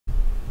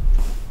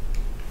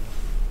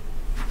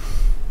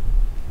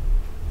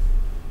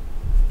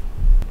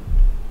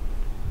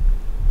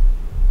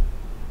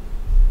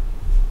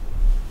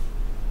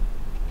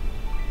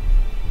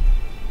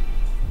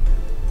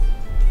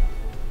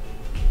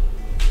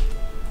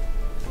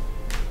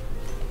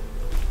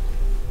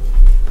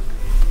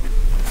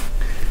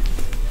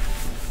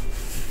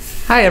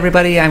Hi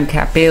everybody, I'm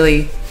Kat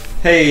Bailey.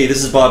 Hey,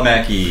 this is Bob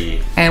Mackey.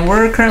 And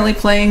we're currently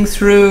playing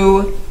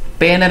through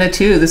Bayonetta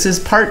 2. This is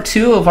part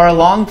 2 of our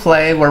long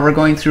play where we're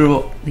going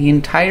through the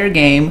entire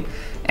game.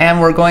 And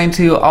we're going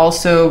to have all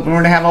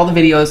the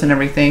videos and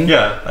everything.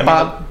 Yeah. I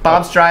mean,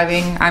 Bob's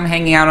driving, I'm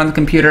hanging out on the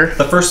computer.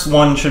 The first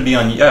one should be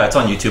on, it's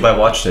on YouTube. I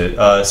watched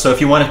it. So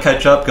if you want to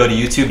catch up, go to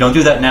YouTube. Don't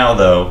do that now,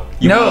 though.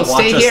 No,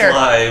 stay here. Watch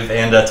us live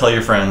and tell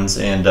your friends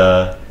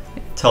and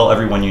tell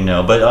everyone you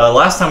know. But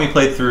last time we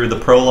played through the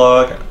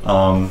prologue,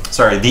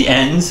 the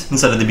end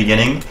instead of the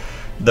beginning.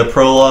 The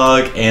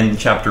prologue and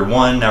chapter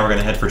 1. Now we're going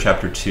to head for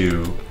chapter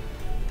 2.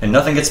 And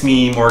nothing gets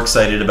me more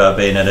excited about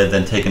Bayonetta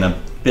than taking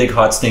a big,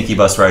 hot, stinky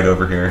bus ride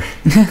over here.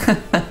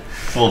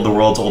 Full of the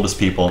world's oldest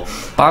people.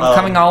 Bob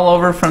coming all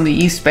over from the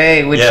East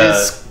Bay, which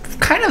is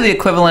kind of the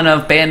equivalent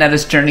of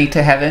Bayonetta's journey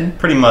to heaven.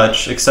 Pretty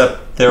much,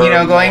 except there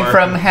are going more...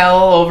 from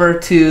hell over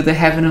to the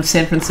heaven of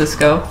San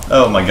Francisco.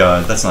 Oh my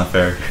god, that's not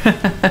fair.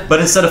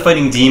 But instead of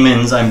fighting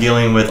demons, I'm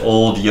dealing with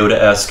old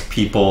Yoda-esque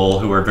people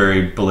who are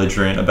very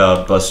belligerent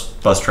about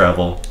bus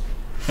travel.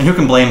 And who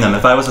can blame them?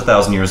 If I was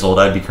 1,000 years old,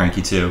 I'd be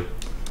cranky too.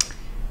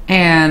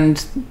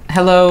 And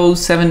hello,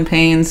 Seven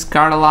Pains,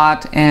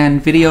 Gardelot,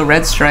 and Video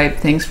Red Stripe.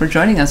 Thanks for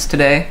joining us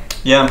today.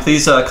 Yeah, and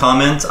please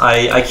comment.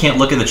 I can't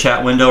look in the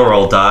chat window or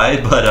I'll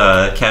die,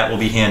 but Kat will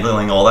be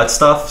handling all that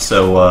stuff.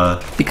 So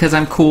because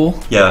I'm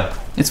cool. Yeah,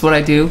 it's what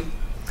I do.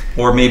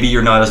 Or maybe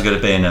you're not as good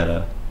at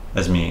Bayonetta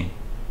as me.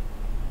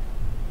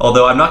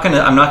 Although I'm not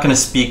gonna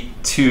speak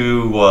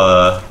to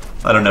I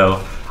don't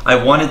know. I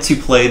wanted to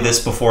play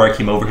this before I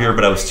came over here,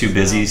 but I was too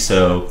busy.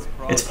 So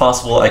it's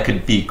possible I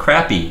could be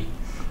crappy.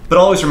 But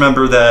always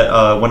remember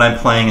that when I'm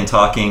playing and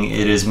talking,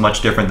 it is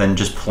much different than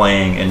just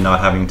playing and not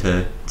having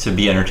to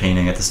be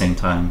entertaining at the same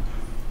time.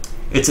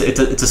 It's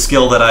a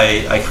skill that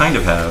I kind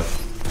of have,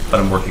 but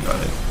I'm working on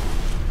it.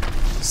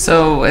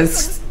 So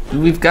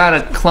we've got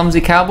a clumsy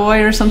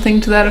cowboy or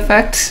something to that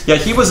effect? Yeah,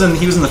 he was in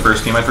the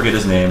first game. I forget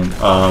his name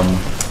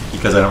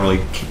because I don't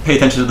really pay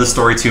attention to the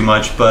story too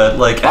much. But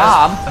like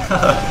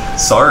Bob,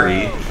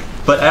 sorry.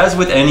 But as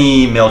with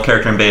any male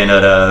character in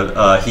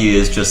Bayonetta, he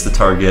is just the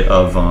target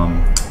of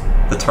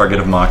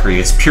mockery.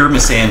 It's pure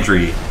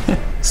misandry.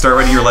 Start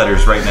writing your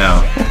letters right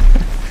now.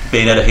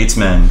 Bayonetta hates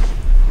men.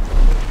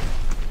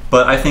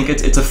 But I think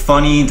it's a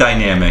funny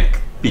dynamic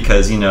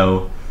because, you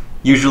know,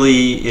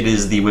 usually it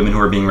is the women who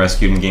are being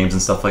rescued in games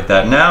and stuff like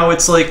that. Now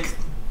it's like,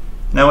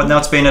 now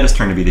it's Bayonetta's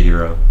turn to be the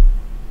hero.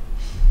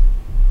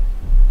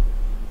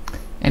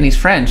 And he's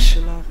French.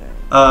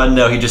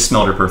 No, he just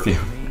smelled her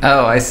perfume.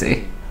 Oh, I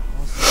see.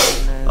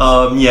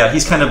 Yeah,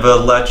 he's kind of a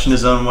lech in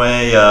his own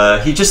way.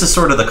 He just is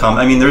sort of the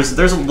I mean, there's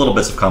a little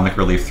bits of comic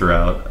relief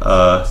throughout,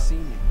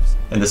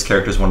 and this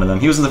character is one of them.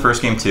 He was in the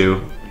first game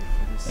too,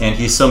 and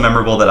he's so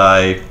memorable that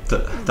I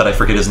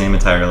forget his name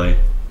entirely.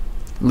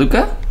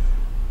 Luca?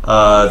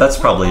 That's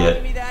probably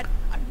it.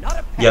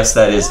 Yes,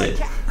 that is it.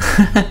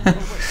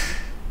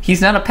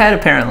 He's not a pet,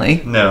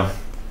 apparently. No,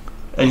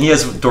 and he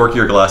has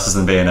dorkier glasses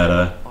than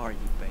Bayonetta.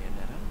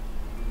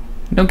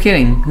 No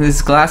kidding.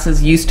 His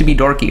glasses used to be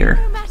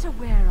dorkier.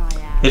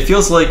 It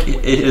feels like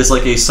it is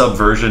like a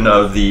subversion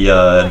of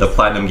the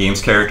Platinum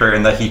Games character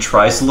in that he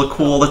tries to look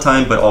cool all the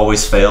time but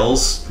always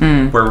fails.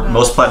 Where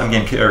most Platinum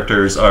Game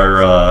characters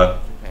are,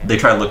 they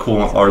try to look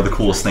cool and are the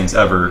coolest things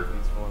ever.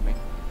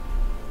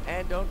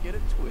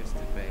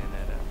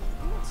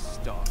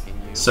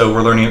 So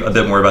we're learning a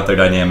bit more about their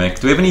dynamic.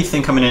 Do we have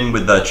anything coming in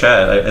with the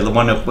chat? I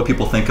want to know what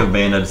people think of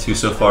Bayonetta 2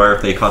 so far,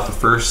 if they caught the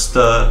first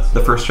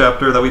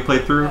chapter that we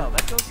played through.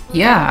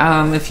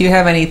 Yeah, if you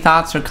have any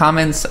thoughts or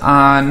comments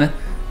on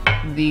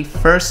the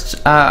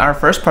our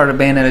first part of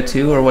Bayonetta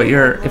 2, or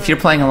if you're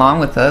playing along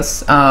with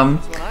us,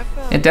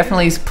 it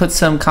definitely put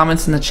some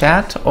comments in the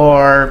chat,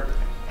 or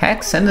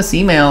heck, send us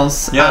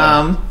emails.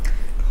 Yeah.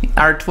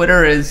 Our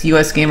Twitter is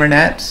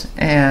USgamerNet,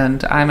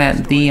 and I'm at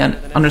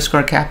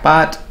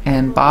 _catbot,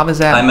 and Bob is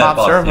at Bob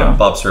Servo. Yeah,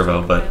 Bob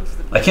Servo, but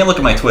I can't look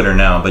at my Twitter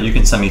now, but you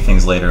can send me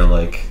things later,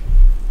 like,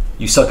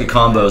 you suck at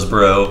combos,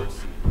 bro.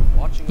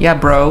 Yeah,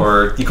 bro.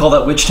 Or, you call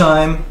that witch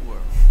time?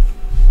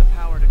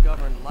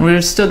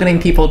 We're still getting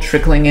people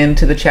trickling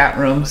into the chat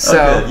room, so...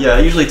 Okay, yeah,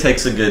 it usually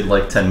takes a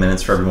good, 10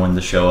 minutes for everyone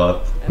to show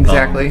up.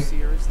 Exactly.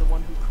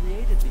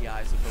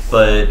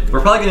 But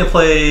we're probably going to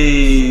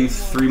play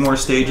 3 more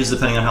stages,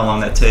 depending on how long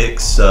that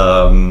takes.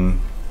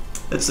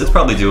 It's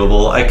probably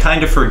doable. I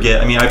kind of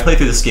forget... I mean, I played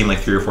through this game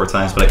 3 or 4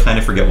 times, but I kind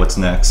of forget what's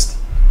next.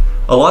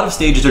 A lot of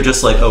stages are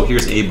just like, oh,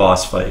 here's a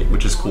boss fight,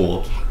 which is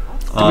cool.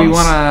 Do we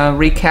want to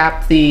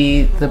recap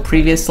the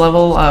previous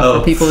level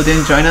for people who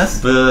didn't join us?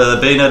 The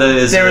Bayonetta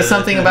is... There was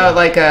something about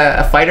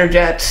a fighter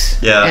jet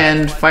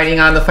and fighting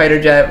on the fighter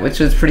jet,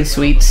 which was pretty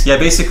sweet. Yeah,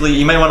 basically,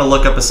 you might want to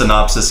look up a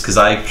synopsis, because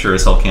I sure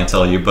as hell can't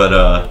tell you, but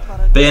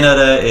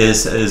Bayonetta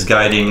is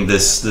guiding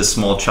this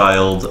small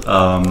child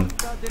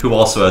who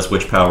also has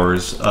witch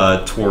powers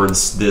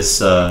towards this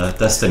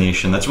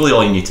destination. That's really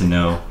all you need to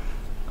know.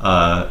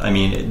 I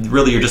mean,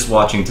 really, you're just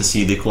watching to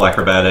see the cool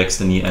acrobatics,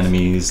 the neat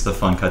enemies, the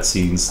fun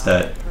cutscenes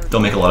that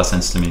don't make a lot of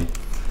sense to me.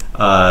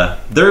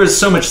 There is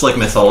so much like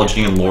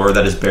mythology and lore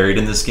that is buried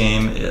in this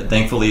game.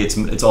 Thankfully,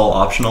 it's all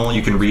optional.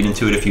 You can read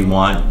into it if you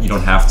want. You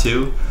don't have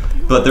to.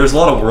 But there's a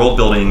lot of world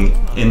building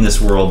in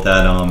this world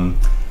that,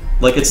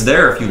 like, it's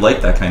there if you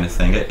like that kind of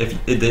thing.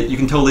 You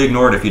can totally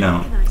ignore it if you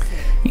don't.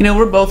 You know,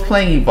 we're both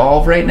playing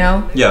Evolve right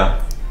now.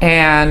 Yeah.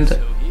 And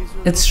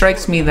it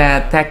strikes me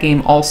that that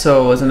game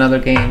also is another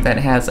game that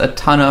has a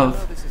ton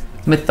of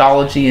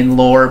mythology and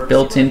lore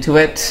built into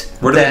it.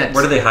 Where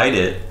do they hide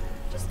it?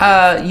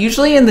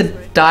 Usually in the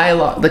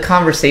dialogue, the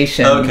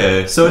conversation.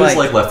 Okay, so it is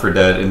like Left 4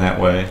 Dead in that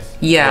way.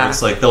 Yeah.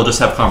 It's like they'll just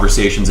have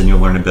conversations and you'll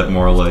learn a bit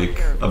more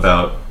like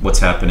about what's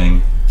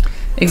happening.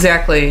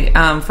 Exactly.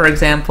 For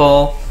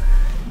example,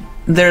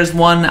 there's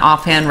one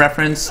offhand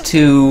reference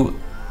to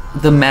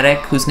the medic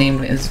whose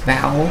name is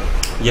Val.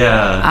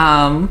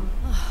 Yeah.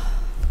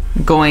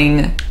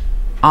 Going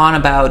on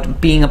about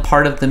being a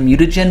part of the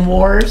Mutagen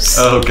Wars.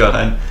 Oh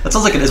god, that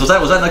sounds like was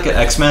that like an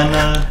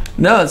X-Men?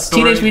 No, it's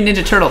story? Teenage Mutant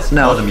Ninja Turtles.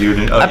 No, the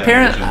mutant. Oh,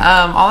 apparently,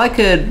 yeah, all I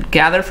could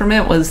gather from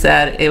it was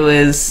that it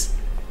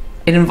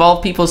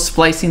involved people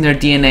splicing their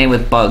DNA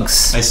with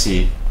bugs. I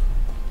see.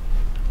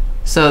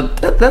 So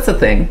that's a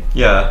thing.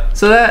 Yeah.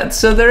 So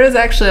there is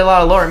actually a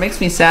lot of lore. It makes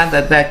me sad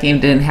that that game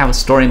didn't have a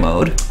story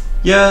mode.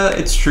 Yeah,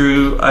 it's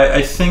true.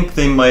 I think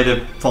they might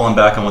have fallen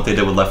back on what they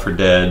did with Left 4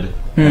 Dead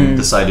and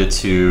decided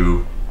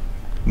to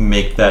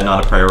make that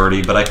not a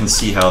priority, but I can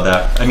see how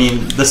that... I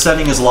mean, the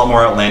setting is a lot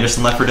more outlandish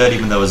than Left 4 Dead,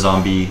 even though a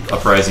zombie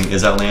uprising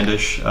is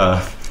outlandish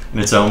in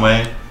its own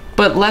way.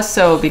 But less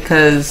so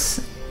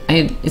because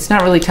it's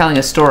not really telling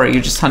a story,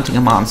 you're just hunting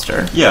a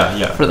monster.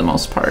 Yeah. For the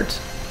most part.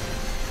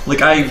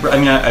 Like, I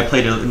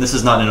played it, and this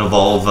is not an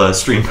Evolve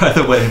stream, by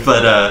the way,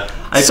 but...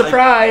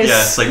 Surprise!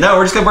 Yeah, it's like, no,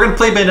 we're gonna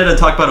play Bayonetta and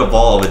talk about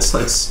Evolve.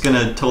 It's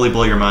gonna totally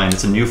blow your mind.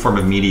 It's a new form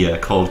of media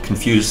called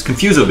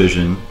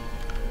Confusovision,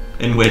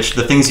 in which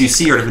the things you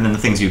see are different than the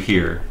things you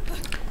hear.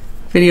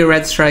 Video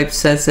Red Stripe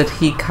says that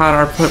he caught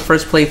our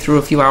first playthrough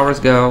a few hours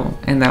ago,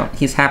 and that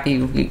he's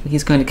happy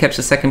he's going to catch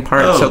the second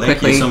part so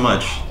quickly. Thank you so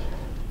much.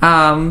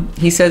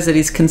 He says that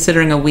he's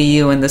considering a Wii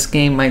U, and this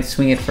game might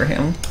swing it for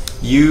him.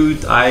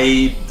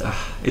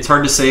 It's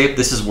hard to say if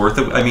this is worth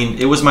it. I mean,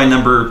 it was my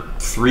number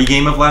 3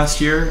 game of last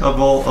year,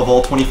 of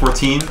all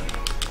 2014.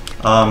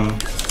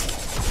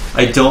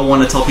 I don't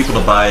want to tell people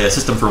to buy a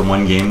system for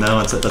one game,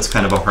 though. That's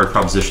kind of a hard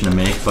proposition to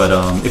make. But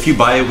if you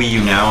buy a Wii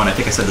U now, and I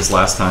think I said this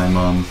last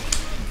time,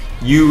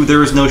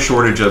 there is no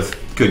shortage of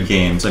good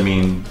games. I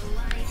mean,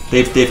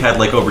 they've had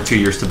like over 2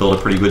 years to build a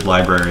pretty good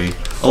library.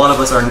 A lot of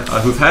us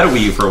who've had a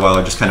Wii U for a while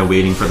are just kind of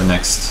waiting for the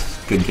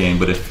next good game.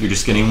 But if you're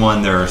just getting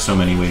one, there are so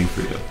many waiting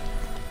for you.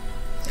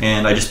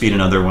 And I just beat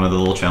another one of the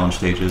little challenge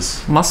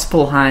stages.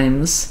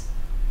 Muspelheims.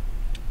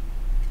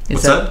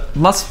 What's that?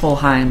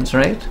 Muspelheims,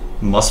 right?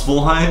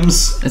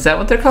 Muspelheims? Is that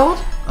what they're called?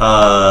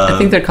 I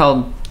think they're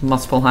called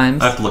Muspelheims.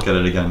 I have to look at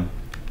it again.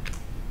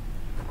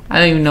 I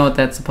don't even know what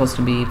that's supposed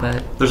to be,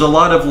 but... There's a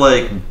lot of,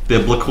 like,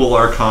 biblical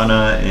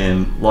arcana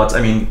and lots...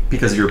 I mean,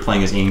 because you're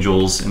playing as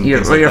angels and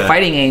things like you're that.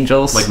 fighting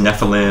angels. Like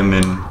Nephilim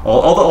and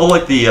all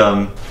like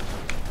the...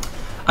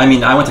 I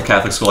mean, I went to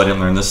Catholic school, I didn't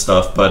learn this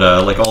stuff, but,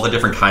 like, all the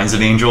different kinds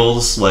of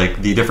angels,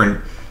 like, the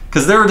different...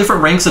 Because there are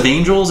different ranks of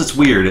angels, it's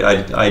weird.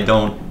 I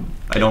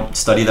don't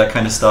study that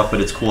kind of stuff, but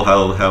it's cool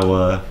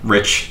how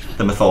rich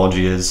the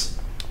mythology is.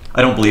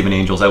 I don't believe in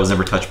angels. I was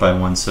never touched by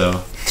one,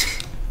 so...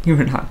 You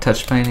were not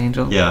touched by an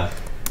angel? Yeah.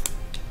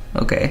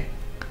 Okay.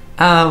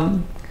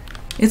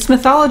 Its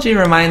mythology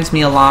reminds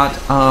me a lot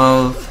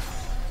of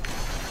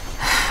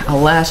a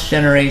last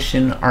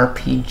generation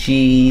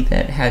RPG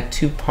that had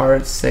 2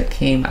 parts that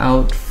came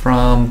out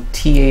from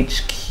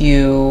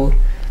THQ,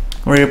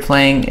 where you're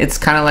playing... It's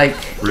kind of like...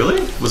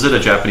 Really? Was it a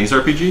Japanese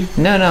RPG?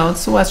 No,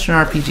 it's a Western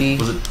RPG.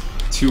 Was it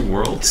 2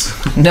 Worlds?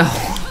 No.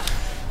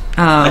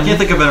 I can't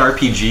think of an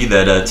RPG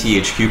that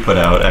THQ put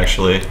out,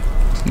 actually.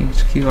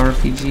 THQ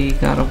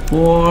RPG, God of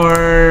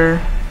War...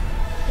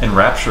 And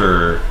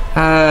Rapture.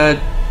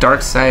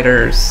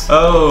 Darksiders.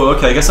 Oh,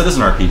 okay. I guess that is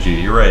an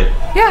RPG. You're right.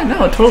 Yeah,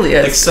 no, it totally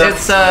is. Except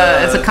it's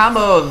a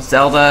combo of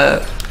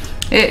Zelda.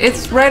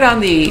 It's right on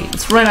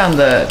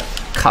the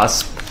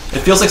cusp. It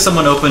feels like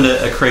someone opened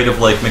a crate of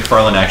like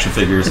McFarlane action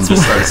figures and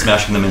just started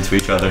smashing them into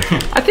each other.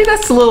 I think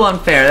that's a little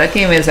unfair. That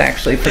game is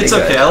actually pretty good.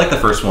 It's okay. I like the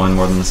first one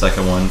more than the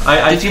second one.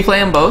 Did you play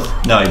them both?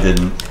 No, I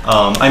didn't.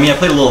 I mean, I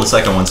played a little of the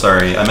second one.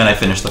 Sorry, I meant I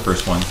finished the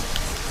first one.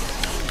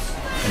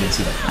 I didn't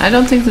see that. I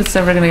don't think that's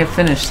ever gonna get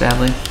finished,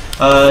 sadly.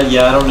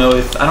 Yeah, I don't know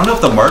if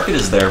the market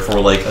is there for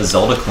like a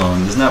Zelda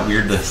clone. Isn't that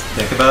weird to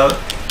think about?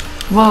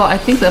 Well, I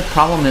think the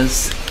problem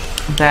is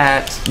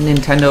that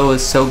Nintendo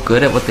is so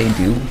good at what they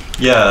do.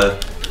 Yeah,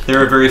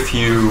 there are very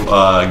few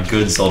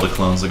good Zelda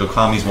clones. Like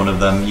Okami's one of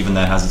them. Even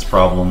that has its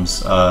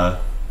problems.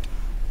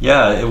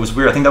 Yeah, it was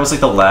weird. I think that was like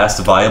the last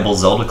viable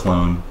Zelda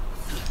clone.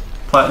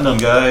 Platinum,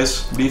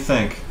 guys. What do you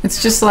think?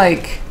 It's just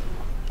like...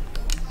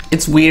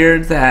 It's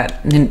weird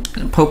that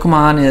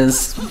Pokemon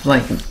is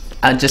like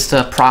just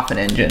a profit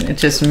engine. It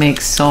just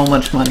makes so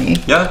much money.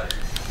 Yeah.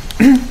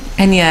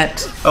 And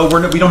yet... Oh,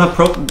 we don't have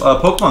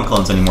Pokemon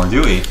clones anymore,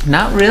 do we?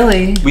 Not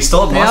really. We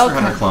still have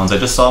Monster Hunter clones. I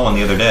just saw one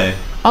the other day.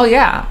 Oh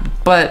yeah,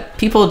 but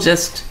people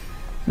just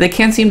they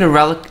can't seem to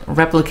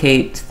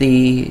replicate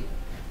the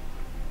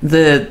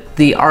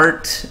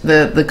art,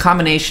 the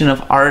combination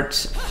of art,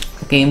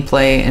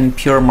 gameplay, and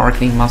pure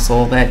marketing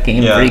muscle that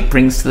Game Freak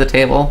brings to the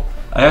table.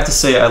 I have to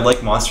say, I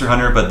like Monster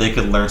Hunter, but they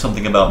could learn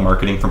something about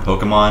marketing from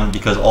Pokemon,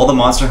 because all the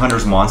Monster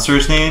Hunter's monster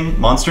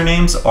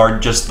names are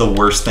just the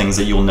worst things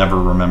that you'll never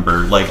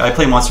remember. Like, I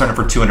play Monster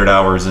Hunter for 200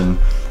 hours, and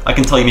I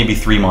can tell you maybe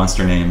 3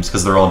 monster names,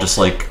 because they're all just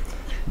like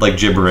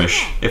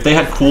gibberish. If they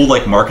had cool,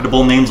 like,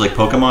 marketable names like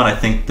Pokemon, I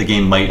think the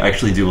game might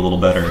actually do a little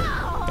better,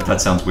 if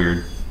that sounds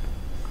weird.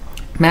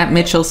 Matt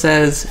Mitchell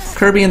says,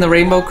 Kirby and the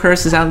Rainbow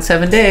Curse is out in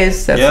 7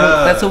 days.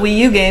 That's a Wii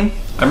U game.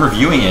 I'm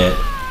reviewing it.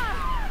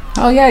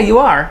 Oh yeah, you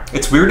are.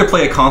 It's weird to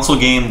play a console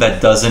game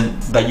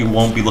that you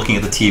won't be looking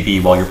at the TV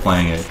while you're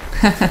playing it.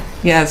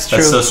 Yeah, it's true.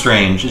 That's so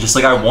strange. It's just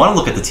like, I want to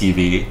look at the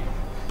TV,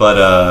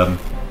 but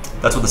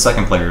that's what the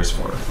second player is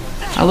for.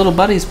 Our little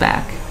buddy's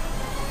back.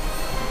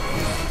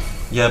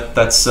 Yep,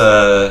 that's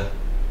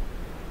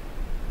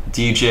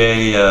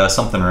DJ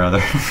something or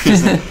other.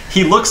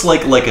 He looks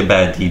like a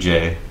bad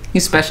DJ. He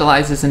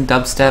specializes in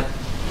dubstep.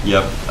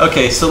 Yep.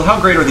 Okay, so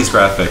how great are these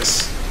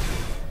graphics?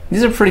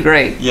 These are pretty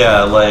great.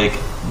 Yeah, like,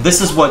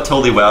 this is what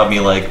totally wowed me.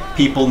 Like,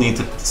 people need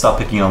to stop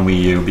picking on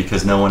Wii U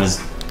because no one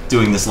is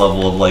doing this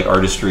level of, like,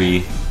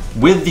 artistry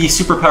with the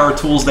superpower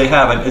tools they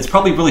have. And it's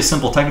probably really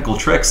simple technical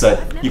tricks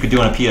that you could do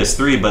on a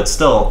PS3, but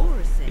still,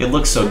 it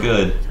looks so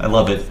good. I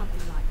love it.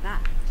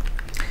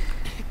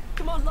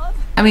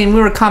 I mean,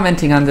 we were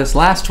commenting on this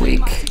last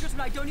week,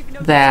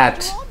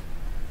 that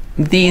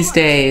these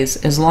days,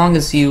 as long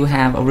as you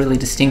have a really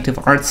distinctive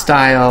art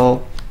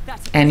style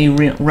and you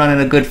run at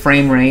a good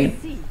frame rate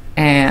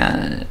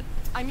and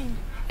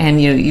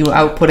you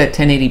output at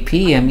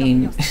 1080p, I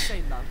mean,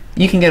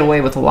 you can get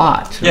away with a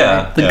lot. Right?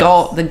 Yeah.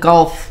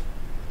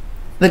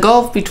 The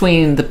gulf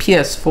between the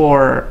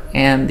PS4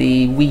 and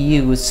the Wii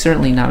U is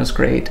certainly not as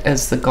great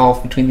as the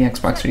gulf between the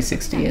Xbox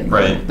 360 and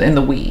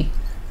the Wii.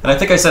 And I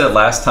think I said it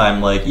last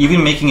time, like,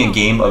 even making a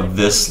game of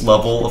this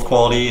level of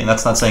quality, and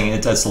that's not saying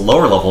it's a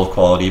lower level of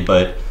quality,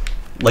 but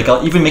like,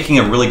 even making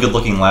a really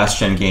good-looking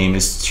last-gen game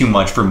is too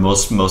much for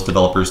most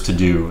developers to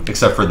do,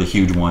 except for the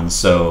huge ones.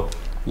 So,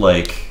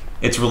 like,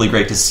 it's really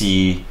great to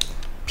see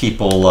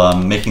people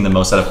making the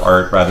most out of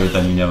art rather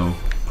than, you know,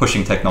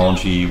 pushing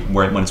technology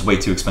when it's way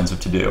too expensive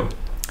to do.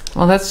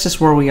 Well, that's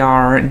just where we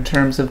are in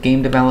terms of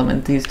game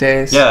development these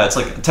days. Yeah, it's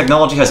like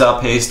technology has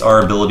outpaced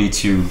our ability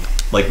to,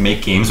 like,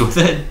 make games with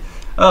it.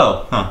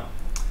 Oh, huh.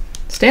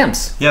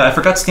 Stamps. Yeah, I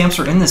forgot stamps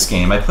are in this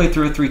game. I played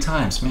through it 3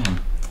 times, man.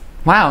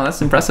 Wow,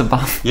 that's impressive,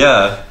 Bob.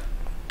 Yeah.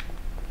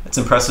 It's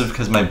impressive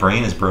because my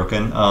brain is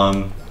broken.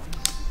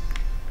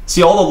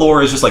 See, all the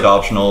lore is just, like,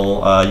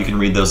 optional. You can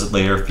read those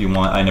later if you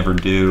want. I never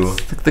do.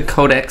 Like the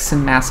codex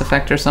in Mass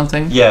Effect or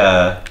something?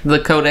 Yeah. The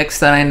codex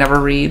that I never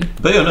read.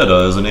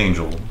 Bayonetta is an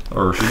angel.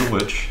 Or she's a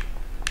witch.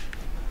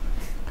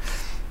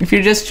 If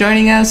you're just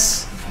joining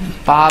us,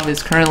 Bob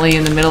is currently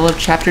in the middle of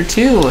Chapter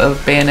 2 of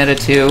Bayonetta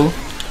 2.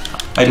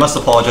 I must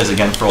apologize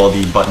again for all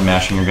the button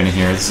mashing you're going to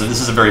hear. This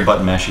is a very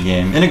button mashy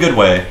game. In a good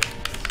way.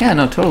 Yeah,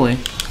 no, totally.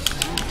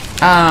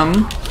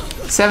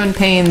 Seven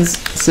Pains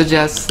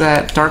suggests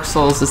that Dark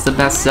Souls is the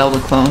best Zelda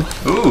clone.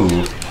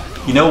 Ooh.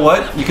 You know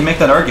what? You can make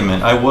that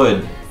argument. I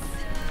would.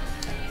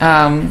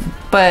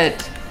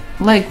 But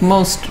like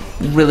most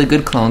really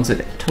good clones,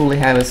 it totally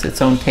has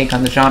its own take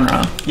on the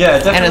genre. Yeah,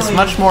 definitely. And it's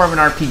much more of an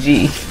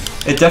RPG.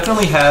 It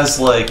definitely has,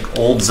 like,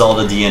 old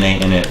Zelda DNA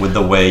in it with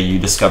the way you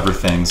discover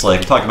things.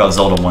 Like, talk about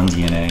Zelda 1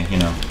 DNA, you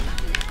know.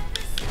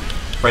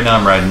 Right now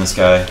I'm riding this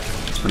guy.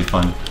 It's pretty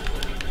fun.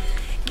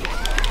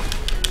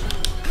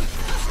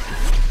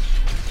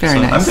 Very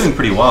nice. I'm doing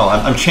pretty well.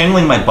 I'm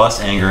channeling my bus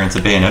anger into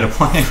Bayonetta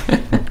playing.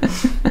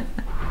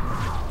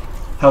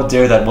 How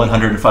dare that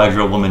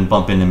 105-year-old woman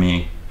bump into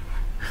me?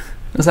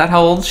 Is that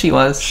how old she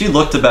was? She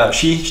looked about...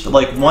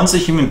 like, once a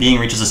human being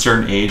reaches a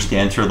certain age, they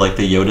enter, like,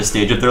 the Yoda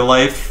stage of their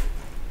life,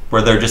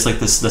 where they're just like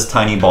this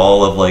tiny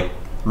ball of, like,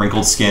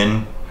 wrinkled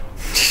skin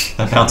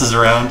that bounces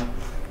around.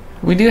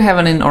 We do have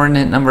an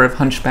inordinate number of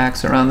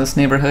hunchbacks around this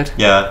neighborhood.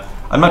 Yeah.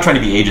 I'm not trying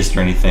to be ageist or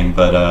anything,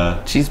 but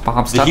jeez,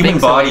 Bob, the human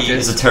body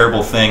is a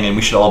terrible thing, and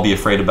we should all be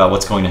afraid about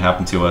what's going to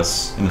happen to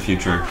us in the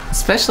future.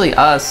 Especially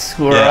us,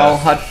 who are all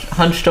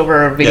hunched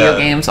over video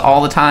games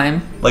all the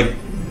time. Like,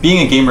 being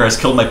a gamer has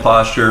killed my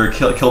posture,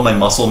 killed my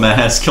muscle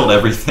mass, killed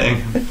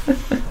everything.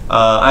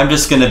 I'm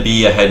just going to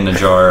be a head in a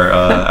jar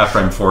after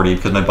I'm 40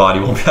 because my body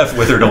won't have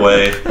withered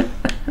away.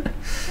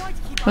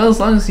 Well,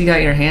 as long as you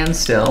got your hand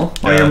still,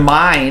 or your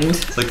mind.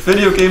 It's like,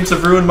 video games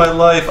have ruined my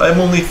life. I'm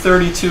only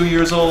 32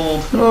 years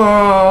old.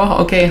 Oh,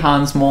 okay,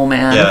 Hans Mole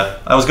Man. Yeah,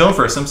 I was going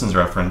for a Simpsons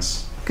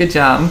reference. Good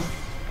job.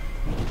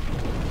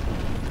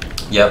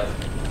 Yep.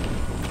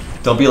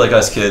 Don't be like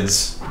us,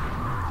 kids.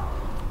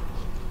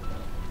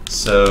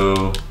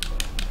 So,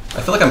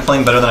 I feel like I'm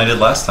playing better than I did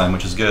last time,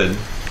 which is good.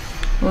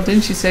 Well,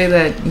 didn't you say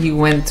that you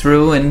went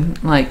through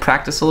and, like,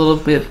 practiced a little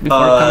bit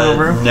before coming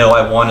over? No,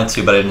 I wanted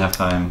to, but I didn't have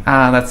time.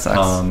 Ah, that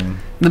sucks.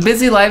 The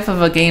busy life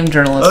of a game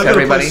journalist, I gotta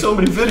everybody. play so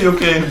many video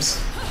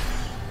games.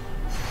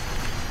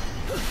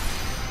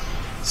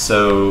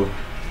 So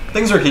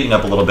things are heating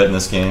up a little bit in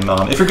this game.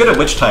 If you're good at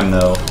witch time,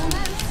 though,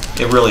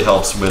 it really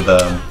helps with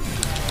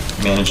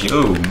managing.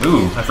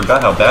 Ooh, I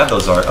forgot how bad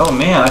those are. Oh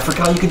man, I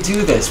forgot you could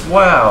do this.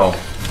 Wow.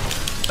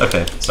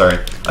 Okay, sorry.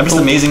 I'm just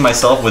amazing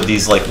myself with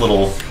these like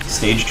little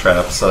stage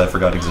traps that I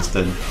forgot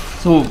existed.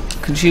 So,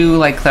 could you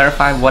like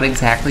clarify what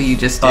exactly you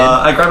just did?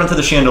 I grabbed onto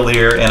the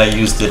chandelier and I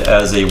used it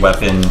as a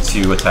weapon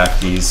to attack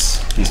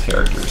these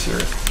characters here.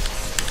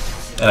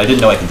 And I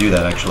didn't know I could do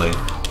that actually.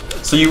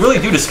 So you really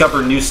do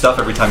discover new stuff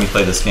every time you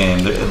play this game.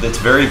 It's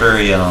very,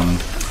 very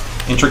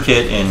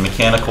intricate and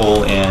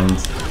mechanical, and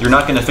you're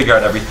not going to figure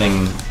out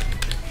everything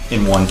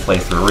in one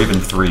playthrough, or even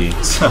 3.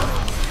 So.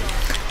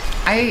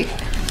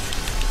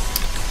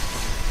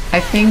 I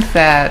think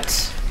that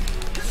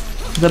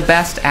the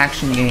best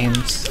action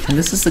games, and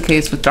this is the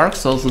case with Dark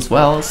Souls as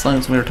well, as long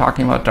as we were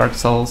talking about Dark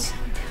Souls,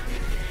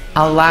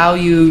 allow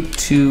you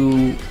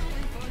to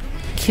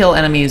kill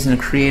enemies in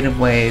creative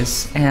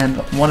ways, and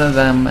one of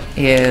them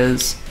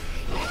is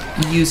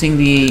using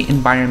the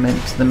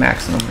environment to the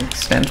maximum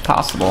extent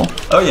possible.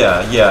 Oh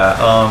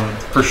yeah,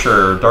 for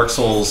sure. Dark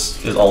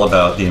Souls is all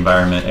about the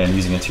environment and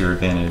using it to your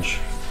advantage.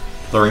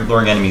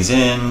 Luring enemies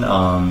in,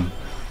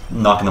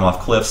 knocking them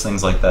off cliffs,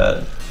 things like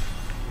that.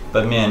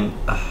 But man,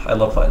 I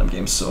love fighting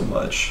games so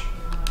much.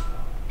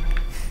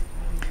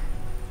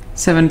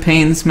 Seven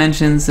Pains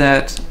mentions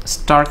that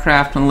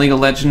StarCraft and League of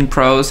Legends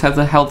pros have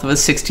the health of a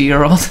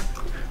 60-year-old.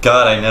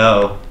 God, I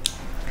know.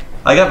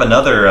 I have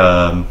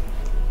another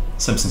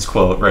Simpsons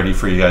quote ready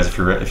for you guys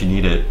if you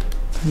need it.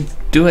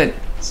 Do it.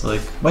 It's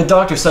like, my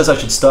doctor says I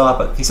should stop,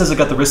 but he says I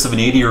got the wrist of an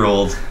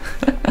 80-year-old.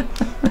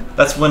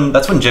 That's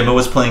when Jimbo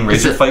was playing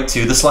Razor Fight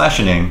 2: The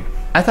Slashing.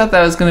 I thought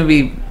that was going to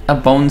be a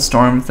Bone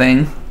Storm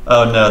thing.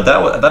 Oh no,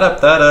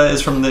 that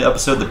is from the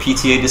episode The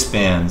PTA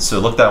Disbands, so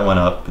look that one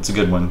up. It's a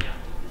good one.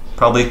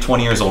 Probably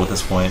 20 years old at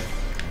this point.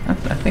 I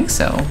think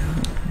so.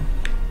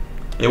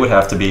 It would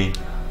have to be.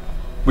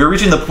 We're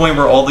reaching the point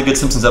where all the good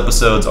Simpsons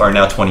episodes are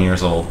now 20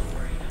 years old.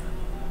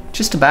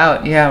 Just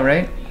about, yeah,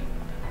 right?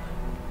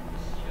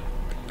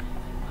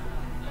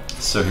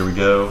 So here we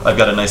go. I've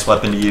got a nice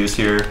weapon to use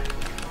here.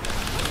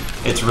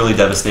 It's really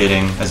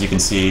devastating, as you can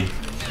see.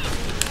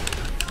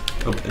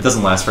 Oh, it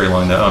doesn't last very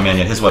long though. Oh man,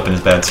 yeah, his weapon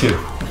is bad too.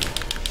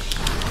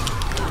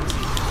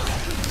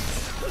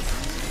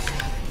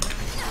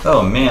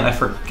 Oh man, I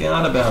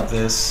forgot about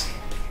this.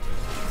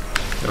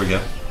 There we go.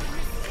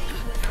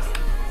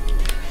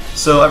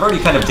 So I've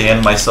already kind of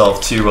damned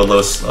myself to a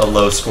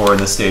low score in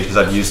this stage because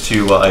I've used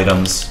 2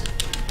 items.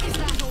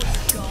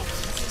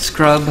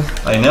 Scrub.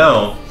 I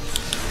know.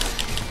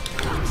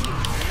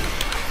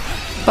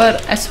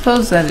 But I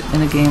suppose that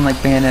in a game like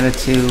Bayonetta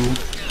 2,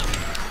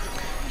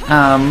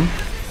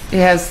 it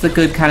has the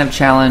good kind of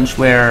challenge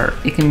where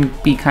it can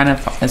be kind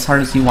of as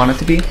hard as you want it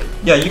to be.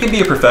 Yeah, you can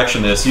be a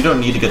perfectionist. You don't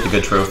need to get the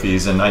good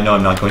trophies, and I know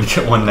I'm not going to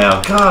get one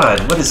now.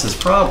 God, what is his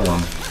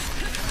problem?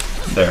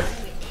 There.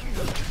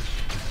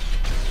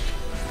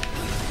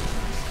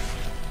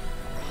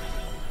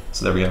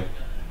 So there we go.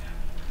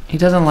 He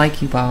doesn't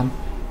like you, Bob.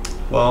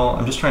 Well,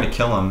 I'm just trying to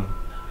kill him.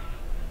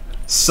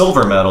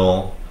 Silver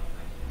medal.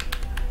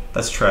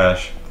 That's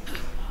trash.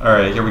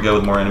 Alright, here we go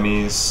with more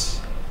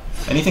enemies.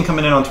 Anything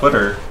coming in on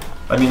Twitter?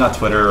 I mean, not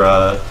Twitter,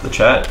 the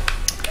chat.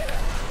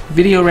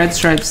 Video Red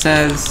Stripe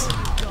says,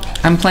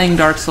 I'm playing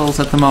Dark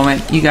Souls at the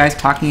moment. You guys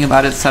talking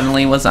about it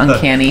suddenly was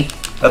uncanny.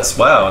 That's,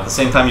 wow, at the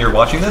same time you're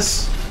watching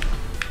this?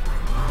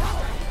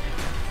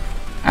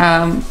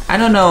 I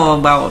don't know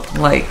about,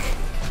 like...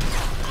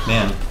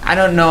 Man. I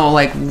don't know,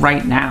 like,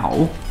 right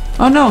now.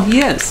 Oh no, he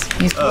is.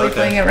 He's totally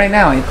playing it right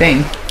now, I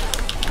think.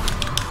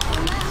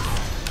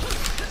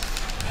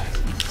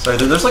 Sorry,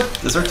 there's like,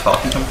 is there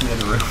talking coming from the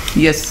other room?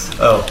 Yes.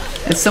 Oh.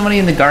 It's somebody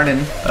in the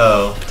garden.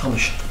 Oh, tell me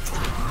shit.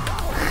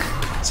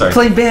 Sorry.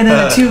 Played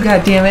Bayonetta 2,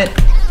 goddammit.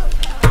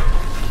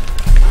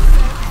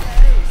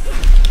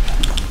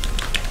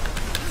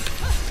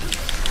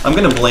 I'm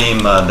gonna blame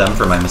them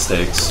for my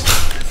mistakes.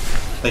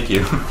 Thank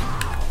you.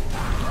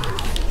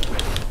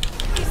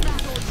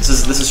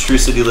 This is true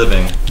city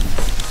living.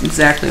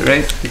 Exactly,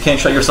 right? You can't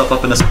shut yourself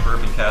up in a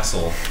suburban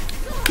castle.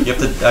 You have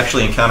to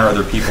actually encounter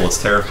other people.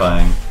 It's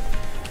terrifying.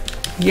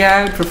 Yeah,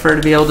 I would prefer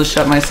to be able to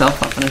shut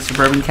myself up in a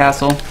suburban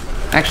castle.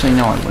 Actually,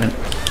 no, I wouldn't.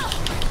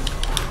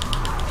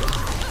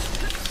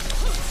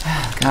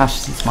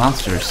 Gosh, these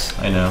monsters.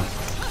 I know.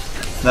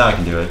 Now I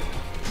can do it.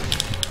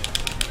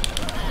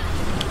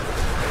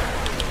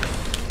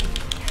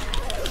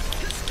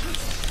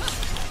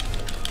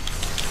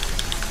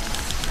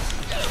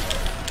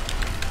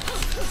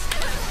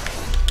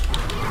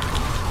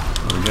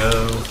 There we go.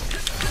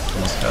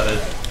 Almost got it.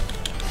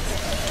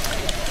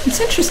 It's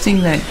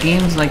interesting that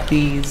games like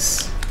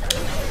these...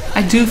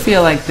 I do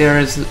feel like there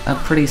is a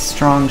pretty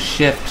strong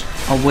shift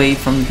away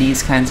from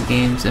these kinds of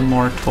games and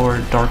more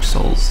toward Dark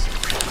Souls.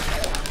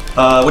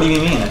 What do you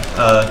mean?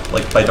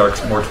 Like by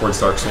more towards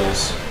Dark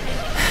Souls?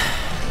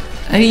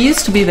 I mean, it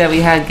used to be that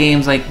we had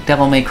games like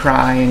Devil May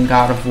Cry and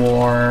God of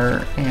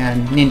War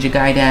and Ninja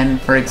Gaiden,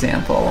 for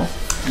example.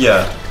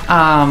 Yeah.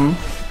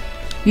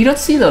 You don't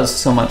see those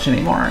so much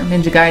anymore.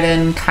 Ninja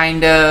Gaiden,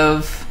 kind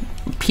of.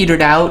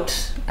 petered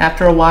out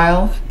after a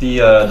while.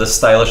 The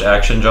stylish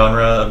action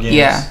genre of games.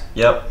 Yeah.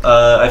 Yep.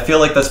 I feel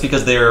like that's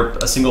because they're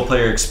a single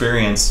player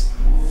experience,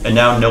 and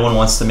now no one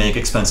wants to make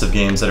expensive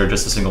games that are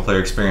just a single player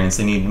experience.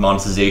 They need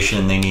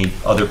monetization. They need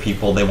other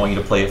people. They want you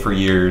to play it for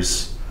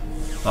years.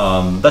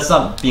 That's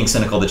not being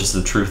cynical. That's just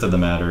the truth of the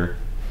matter.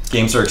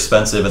 Games are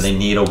expensive, and they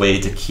need a way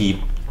to keep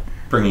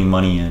bringing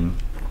money in.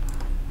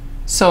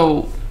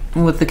 So,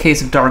 with the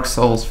case of Dark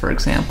Souls, for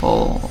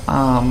example,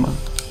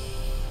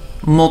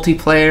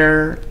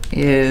 multiplayer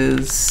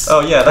is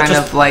kind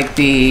of like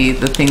the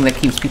thing that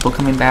keeps people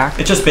coming back.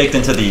 It's just baked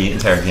into the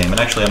entire game. And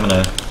actually, I'm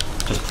gonna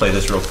just play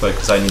this real quick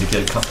because I need to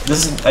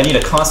get I need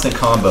a constant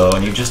combo,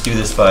 and you just do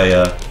this by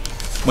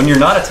when you're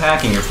not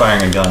attacking, you're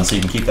firing a gun, so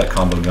you can keep that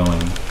combo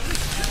going.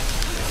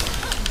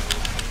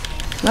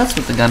 That's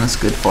what the gun is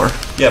good for.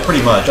 Yeah,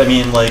 pretty much. I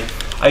mean, like,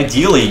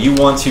 ideally, you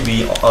want to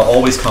be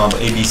always combo,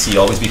 ABC,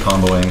 always be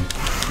comboing.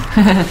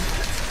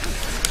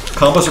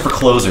 Combos are for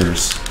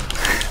closers.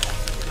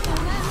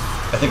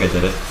 I think I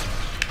did it.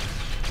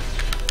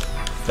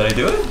 Did I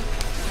do it?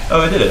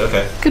 Oh, I did it,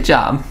 okay. Good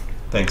job.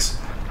 Thanks.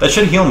 That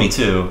should heal me,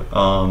 too.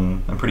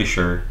 I'm pretty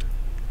sure.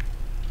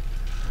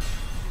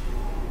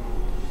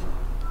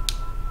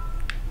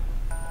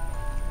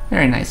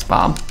 Very nice,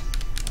 Bob.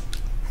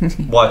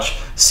 Watch.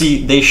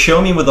 See, they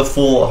show me with a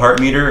full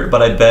heart meter,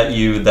 but I bet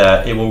you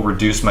that it will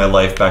reduce my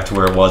life back to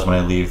where it was when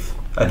I leave.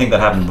 I think that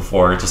happened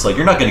before. It's just like,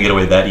 you're not going to get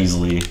away that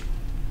easily,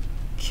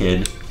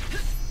 kid.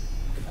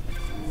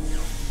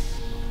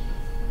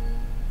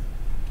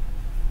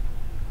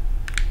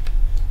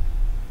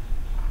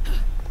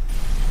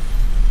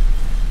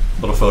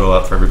 Little photo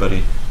up for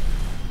everybody.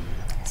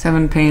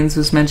 Seven Pains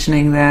was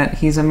mentioning that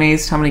he's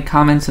amazed how many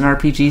comments and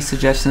RPG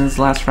suggestions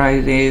last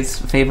Friday's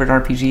favorite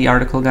RPG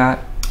article got.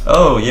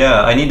 Oh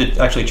yeah, I need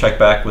to actually check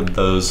back with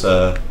those.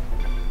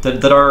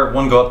 Did our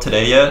one go up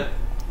today yet?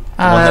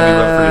 The one that we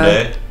wrote for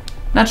today?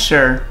 Not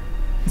sure.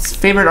 It's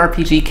favorite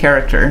RPG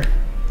character.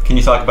 Can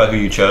you talk about who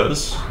you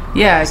chose?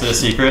 Yeah. Is it a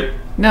secret?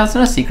 No, it's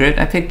not a secret.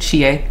 I picked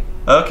Chie.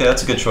 Okay,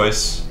 that's a good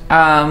choice.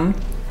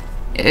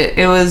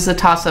 It was a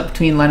toss-up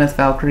between Lenneth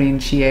Valkyrie and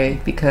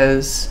Chie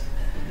because...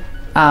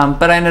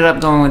 but I ended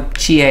up going with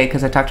Chie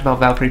because I talked about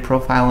Valkyrie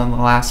profile in the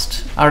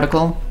last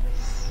article.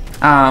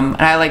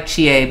 And I like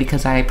Chie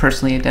because I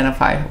personally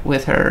identify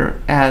with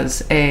her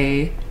as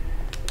a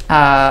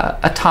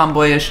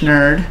tomboyish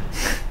nerd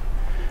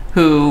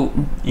who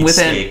eats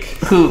steak.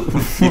 Who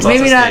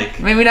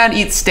maybe not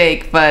eat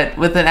steak, but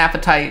with an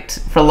appetite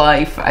for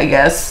life, I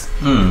guess.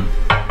 And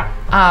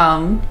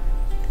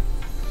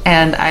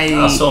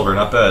I silver,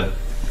 not bad.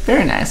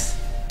 Very nice.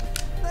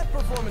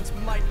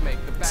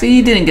 So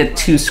you didn't get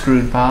too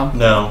screwed, Bob.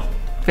 No.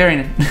 Very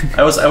nice.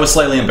 I was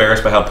slightly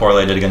embarrassed by how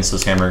poorly I did against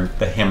those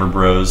the Hammer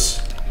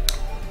Bros.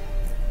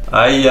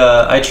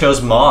 I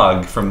chose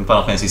Mog from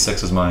Final Fantasy VI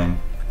as mine.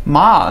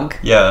 Mog?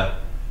 Yeah.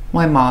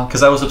 Why Mog?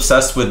 Because I was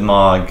obsessed with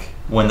Mog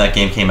when that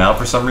game came out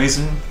for some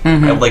reason.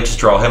 Mm-hmm. I would like just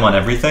draw him on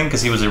everything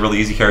because he was a really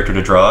easy character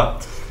to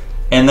draw.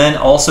 And then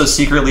also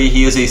secretly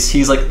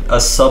he's like a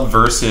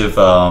subversive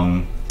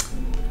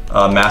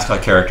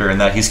mascot character in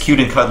that he's cute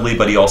and cuddly,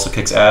 but he also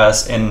kicks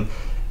ass. And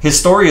his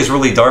story is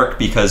really dark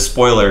because,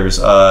 spoilers,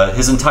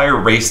 his entire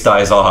race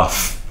dies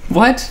off.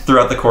 What?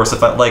 Throughout the course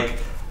of like,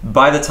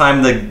 by the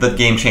time the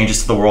game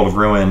changes to the World of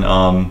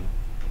Ruin,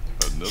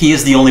 he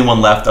is the only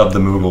one left of the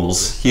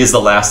Moogles. He is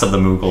the last of the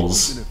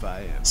Moogles.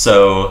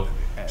 So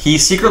he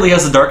secretly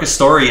has the darkest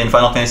story in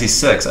Final Fantasy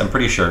VI. I'm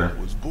pretty sure.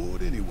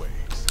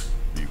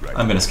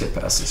 I'm gonna skip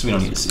past this. We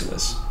don't need to see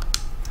this.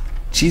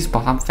 Jeez,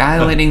 Bob,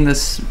 violating the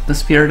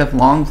spirit of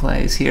long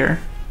plays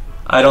here.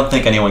 I don't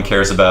think anyone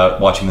cares about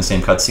watching the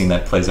same cutscene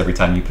that plays every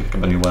time you pick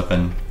up a new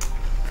weapon.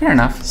 Fair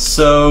enough.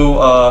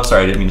 So,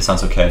 sorry, I didn't mean to sound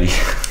so catty.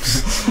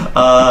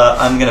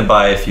 I'm gonna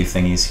buy a few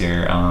thingies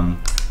here.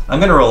 I'm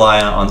gonna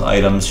rely on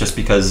items just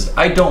because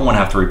I don't want to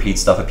have to repeat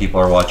stuff that people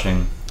are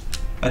watching.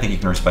 I think you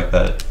can respect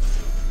that.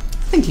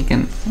 I think you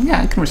can.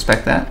 Yeah, I can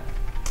respect that.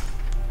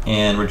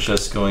 And we're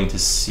just going to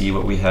see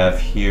what we have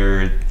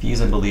here.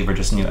 These, I believe, are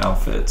just new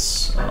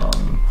outfits.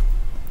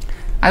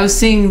 I was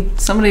seeing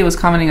somebody was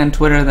commenting on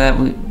Twitter that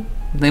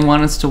they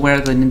want us to wear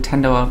the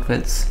Nintendo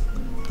outfits.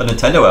 The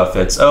Nintendo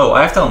outfits? Oh,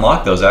 I have to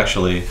unlock those,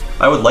 actually.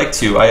 I would like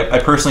to. I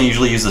personally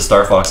usually use the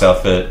Star Fox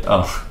outfit.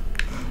 Oh.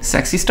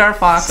 Sexy Star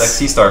Fox.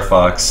 Sexy Star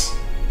Fox.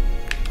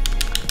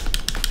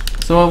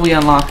 So what we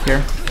unlock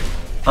here?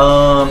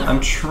 I'm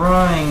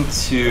trying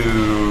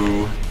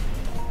to...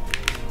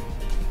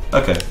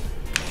 Okay.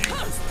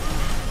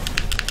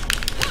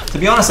 To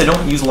be honest, I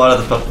don't use a lot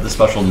of the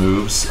special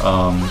moves.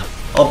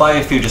 I'll buy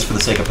a few just for the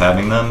sake of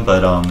having them,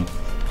 but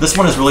this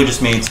one is really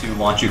just made to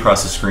launch you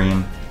across the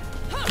screen.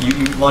 You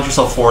launch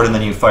yourself forward and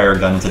then you fire a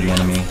gun into the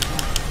enemy.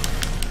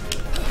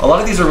 A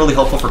lot of these are really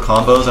helpful for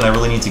combos, and I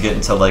really need to get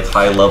into like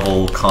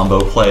high-level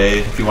combo play,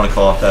 if you want to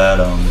call it that.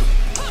 I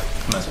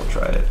might as well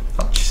try it.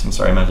 Oh, geez, I'm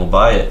sorry, I might as well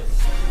buy it.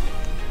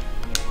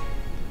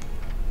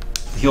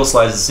 The heel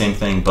slide is the same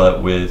thing,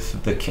 but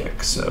with the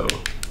kick, so...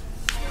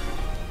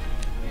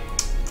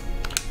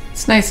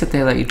 It's nice that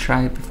they let you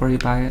try it before you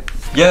buy it.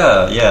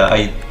 Yeah,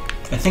 I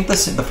I think the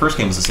first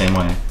game was the same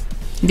way.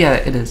 Yeah,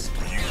 it is.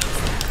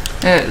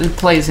 It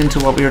plays into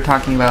what we were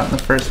talking about in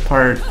the first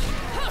part,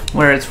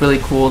 where it's really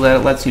cool that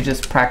it lets you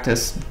just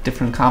practice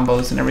different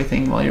combos and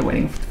everything while you're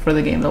waiting for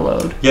the game to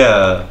load.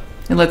 Yeah.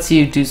 It lets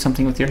you do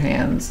something with your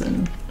hands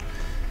and...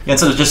 Yeah,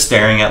 instead of just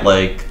staring at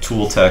like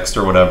tool text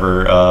or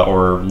whatever,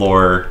 or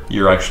lore,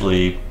 you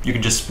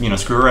can just, you know,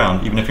 screw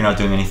around, even if you're not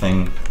doing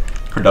anything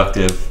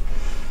productive.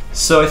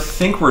 So I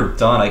think we're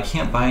done. I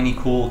can't buy any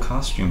cool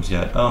costumes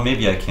yet. Oh,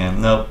 maybe I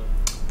can. Nope.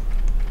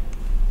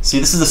 See,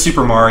 this is the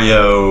Super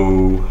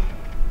Mario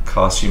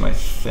costume, I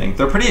think.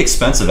 They're pretty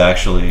expensive,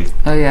 actually.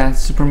 Oh yeah,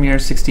 Super Mario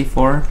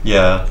 64.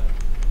 Yeah.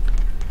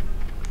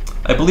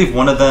 I believe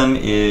one of them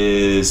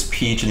is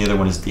Peach and the other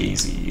one is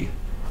Daisy.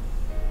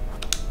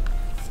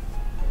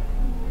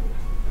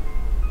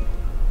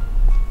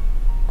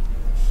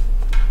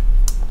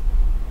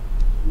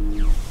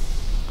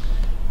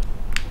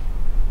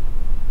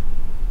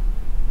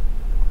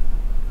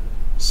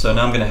 So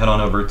now I'm going to head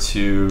on over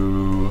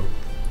to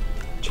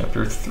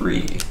Chapter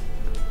 3.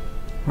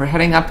 We're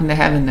heading up into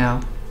heaven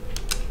now.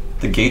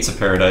 The Gates of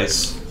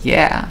Paradise.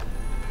 Yeah.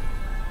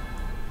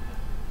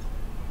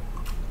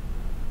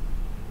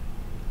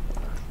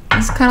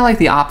 It's kind of like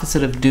the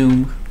opposite of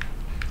Doom.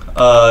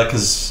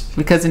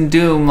 Because in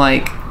Doom,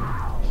 like,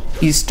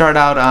 you start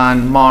out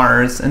on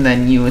Mars and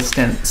then you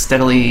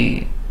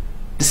steadily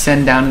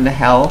descend down into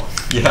hell.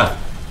 Yeah.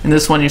 In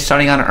this one, you're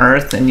starting on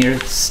Earth and you're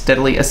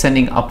steadily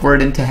ascending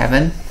upward into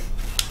heaven.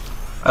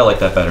 I like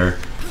that better.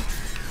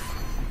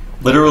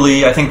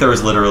 Literally, I think there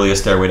is literally a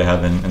stairway to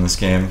heaven in this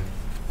game.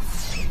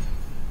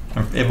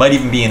 It might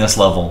even be in this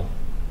level,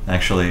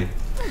 actually.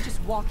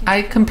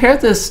 I compared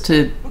this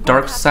to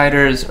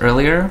Darksiders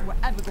earlier,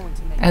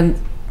 and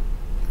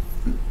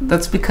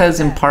that's because,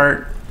 in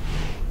part,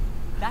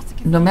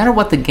 no matter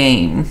what the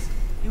game,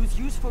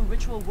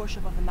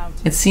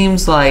 it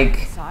seems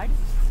like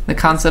the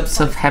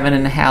concepts of heaven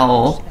and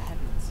hell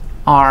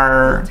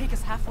are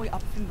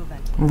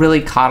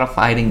really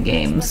codified in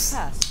games.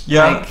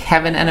 Yeah. Like,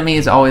 heaven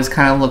enemies always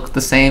kind of look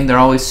the same. They're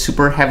always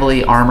super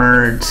heavily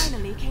armored,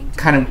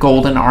 kind of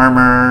golden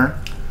armor.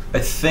 I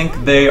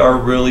think they are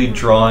really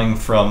drawing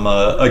from,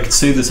 I could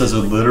say this as a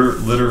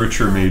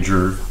literature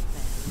major,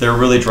 they're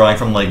really drawing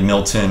from like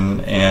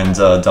Milton and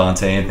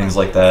Dante and things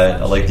like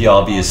that, like the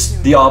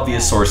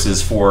obvious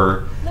sources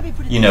for,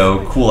 you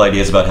know, cool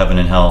ideas about heaven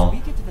and hell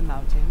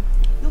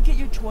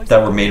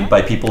that were made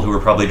by people who were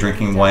probably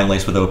drinking wine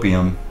laced with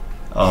opium.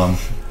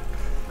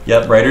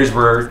 Yep, writers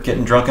were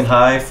getting drunk and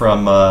high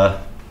from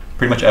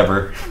pretty much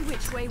ever.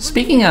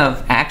 Speaking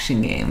of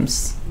action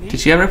games,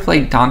 did you ever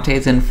play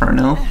Dante's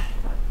Inferno?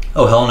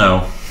 Oh, hell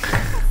no.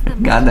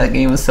 God, that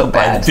game was so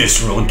bad. By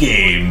Visceral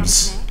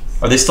Games.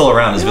 Are they still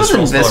around? Is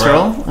Visceral still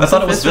around? I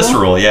thought it was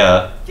Visceral,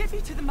 yeah.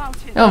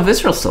 Oh,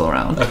 Visceral's still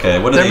around.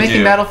 Okay, what do They're they do?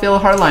 making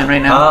Battlefield Hardline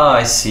right now. Ah,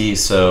 I see.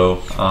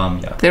 So,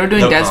 yeah. They were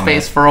doing Dead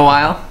Space for a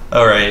while.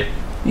 All right.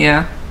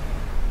 Yeah.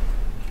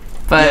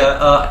 But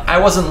yeah, I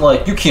wasn't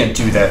like, you can't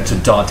do that to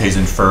Dante's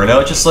Inferno.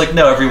 It's just like,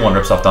 no, everyone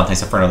rips off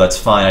Dante's Inferno. That's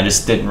fine. I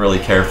just didn't really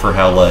care for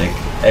how, like,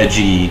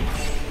 edgy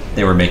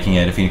they were making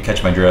it, if you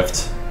catch my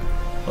drift.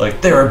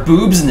 Like, there are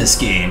boobs in this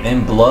game,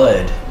 and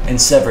blood,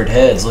 and severed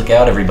heads. Look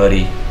out,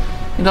 everybody.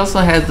 it also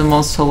had the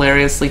most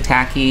hilariously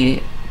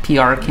tacky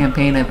PR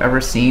campaign I've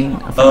ever seen.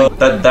 Oh,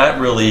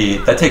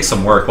 that takes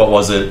some work. What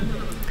was it?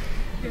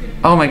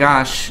 Oh my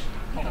gosh.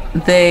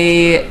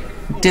 They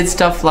did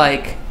stuff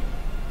like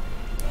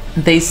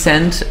they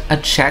sent a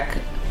check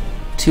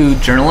to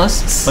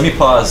journalists. Let me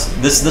pause.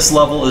 This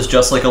level is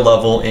just like a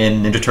level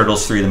in Ninja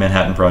Turtles 3: The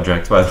Manhattan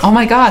Project. But oh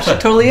my gosh, it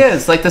totally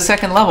is. Like the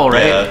second level,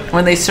 right? Yeah.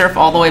 When they surf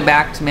all the way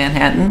back to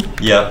Manhattan.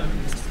 Yep.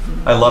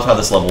 I love how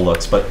this level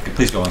looks, but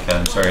please go on, Kat.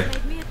 I'm sorry.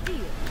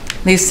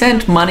 They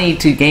sent money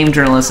to game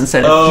journalists and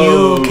said, if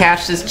you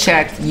cash this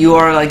check, you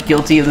are like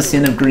guilty of the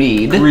sin of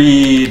greed.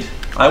 Greed.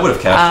 I would have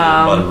cashed it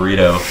and bought a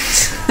burrito.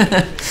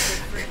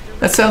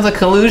 That sounds like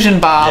collusion,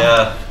 Bob.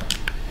 Yeah.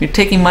 You're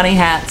taking money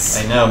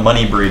hats. I know,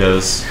 money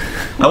burritos.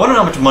 I wonder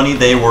how much money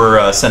they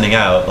were sending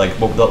out, like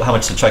how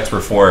much the checks were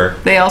for.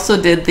 They also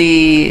did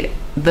the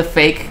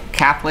fake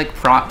Catholic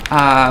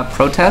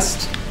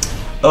protest.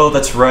 Oh,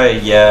 that's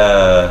right.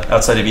 Yeah,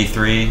 outside of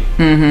E3.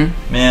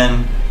 Mm-hmm.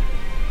 Man,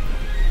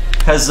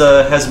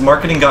 has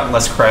marketing gotten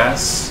less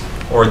crass,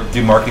 or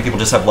do marketing people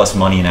just have less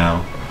money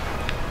now?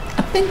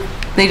 I think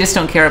they just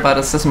don't care about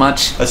us as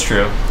much. That's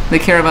true. They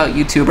care about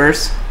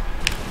YouTubers.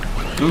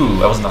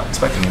 Ooh, I was not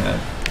expecting that.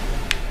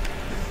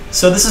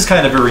 So this is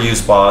kind of a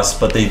reused boss,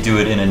 but they do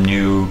it in a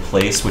new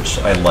place, which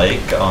I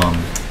like.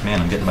 Man,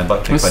 I'm getting my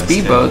butt kicked With by the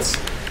speedboats.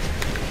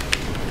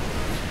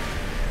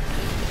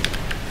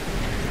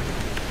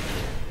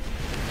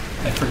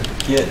 I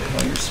forget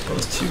how you're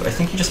supposed to. I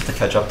think you just have to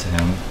catch up to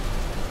him.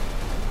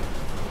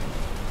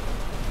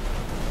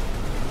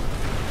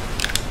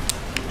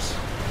 Oops.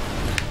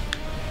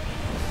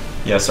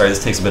 Yeah, sorry,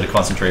 this takes a bit of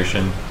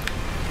concentration.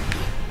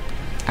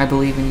 I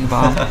believe in you,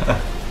 Bob.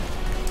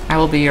 I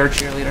will be your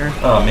cheerleader.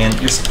 Oh man,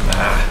 you're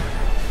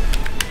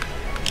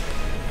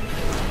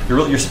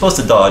supposed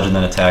to dodge and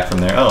then attack from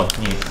there. Oh,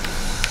 neat.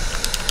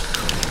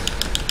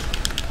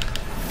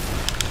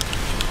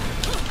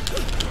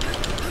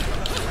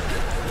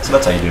 So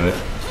that's how you do it.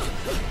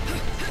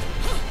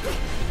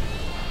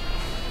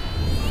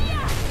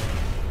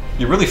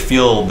 You really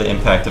feel the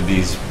impact of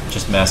these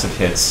just massive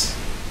hits.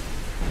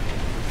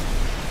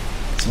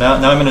 So now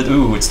I'm gonna,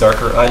 ooh, it's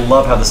darker. I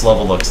love how this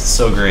level looks, it's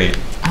so great.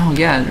 Oh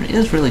yeah, it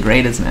is really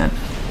great, isn't it?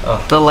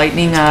 Ugh, the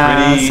lightning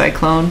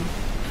cyclone.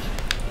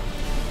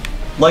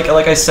 Like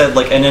I said,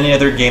 like in any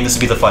other game, this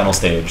would be the final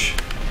stage.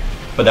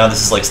 But now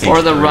this is like stage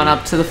Or the 3. run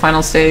up to the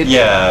final stage.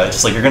 Yeah, it's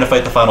just like you're gonna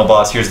fight the final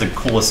boss. Here's the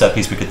coolest set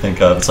piece we could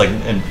think of. It's like,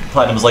 and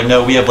Platinum's like,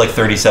 no, we have like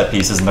 30 set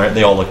pieces, and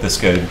they all look this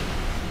good.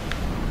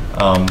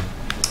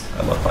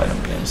 I love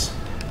Platinum games.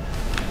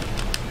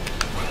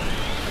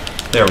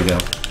 There we go.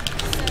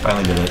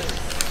 Finally did it.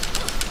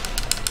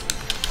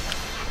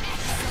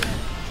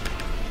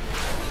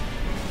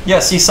 Yeah,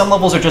 see, some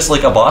levels are just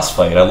like a boss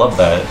fight. I love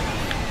that.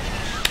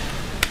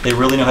 They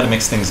really know how to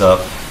mix things up.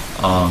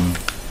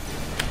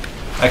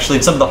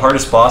 Actually, some of the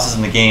hardest bosses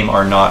in the game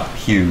are not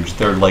huge.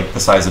 They're like the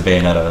size of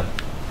Bayonetta.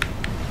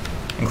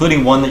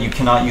 Including one that you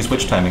cannot use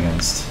Witch Time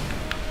against.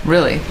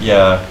 Really?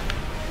 Yeah.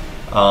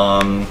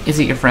 Is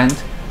it your friend?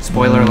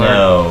 Spoiler alert.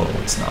 No,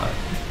 it's not.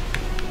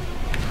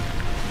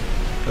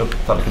 Oh,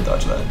 thought I could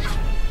dodge that.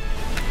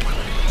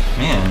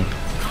 Man.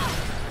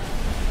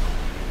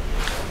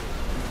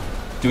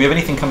 Do we have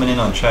anything coming in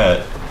on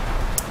chat?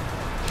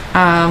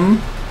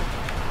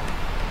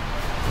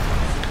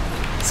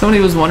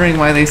 Somebody was wondering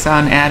why they saw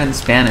an ad in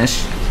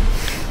Spanish.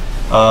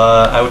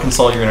 I would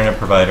consult your internet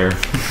provider.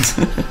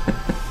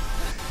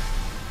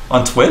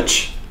 On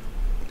Twitch?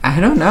 I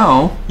don't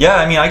know. Yeah,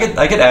 I mean, I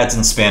get ads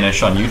in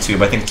Spanish on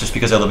YouTube. I think it's just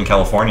because I live in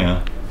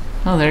California.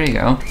 Oh, there you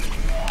go.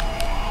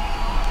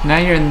 Now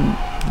you're in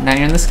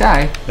the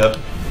sky. Yep.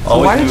 So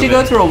why did you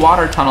go through a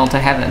water tunnel to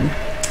heaven?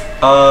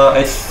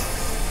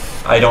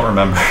 I don't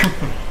remember.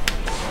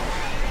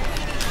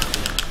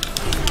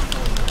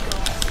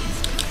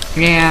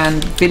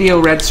 And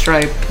Video Red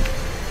Stripe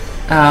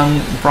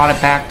brought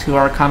it back to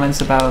our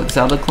comments about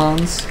Zelda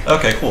clones.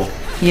 Okay, cool.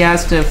 He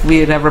asked if we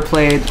had ever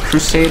played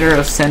Crusader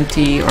of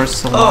Senti or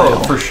Soleil.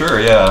 Oh, for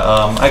sure,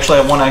 yeah. Actually,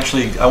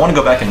 I want to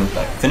go back and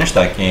finish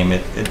that game.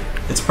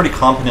 It's a pretty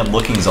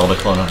competent-looking Zelda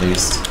clone, at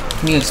least.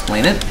 Can you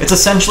explain it? It's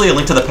essentially A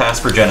Link to the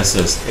Past for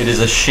Genesis. It is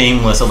a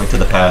shameless A Link to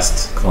the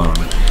Past clone.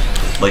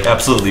 Like,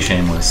 absolutely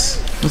shameless.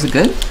 Was it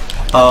good?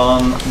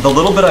 The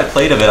little bit I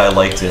played of it, I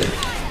liked it.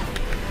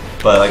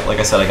 But like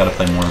I said, I gotta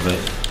play more of it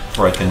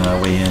before I can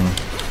weigh in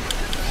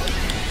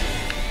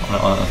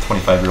on a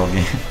 25-year-old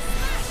game.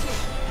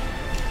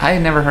 I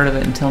had never heard of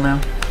it until now.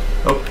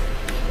 Oh.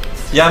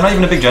 Yeah, I'm not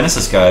even a big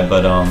Genesis guy,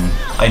 but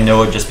I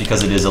know it just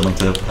because it is A Link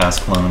to the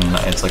Past clone,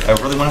 and it's like, I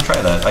really want to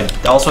try that.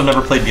 I also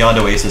never played Beyond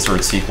Oasis or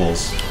its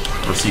sequels,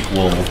 or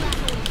sequel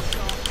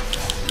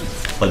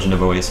Legend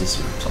of Oasis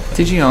or something.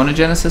 Did you own a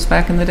Genesis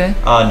back in the day?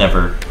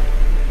 Never.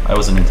 I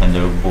was a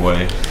Nintendo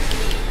boy.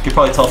 You could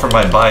probably tell from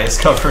my bias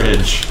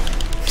coverage.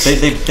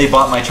 They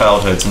bought my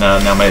childhood, so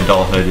now my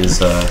adulthood is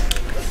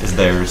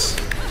theirs.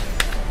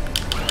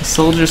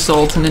 Sold your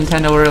soul to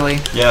Nintendo early.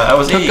 Yeah, I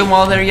was 8. Took them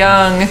while they're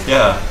young.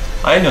 Yeah,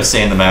 I had no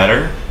say in the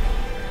matter.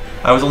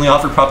 I was only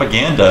offered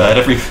propaganda at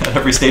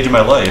every stage of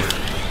my life.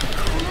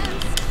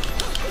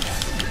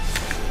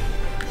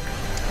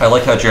 I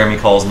like how Jeremy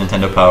calls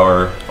Nintendo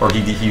Power, or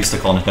he used to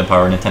call Nintendo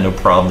Power Nintendo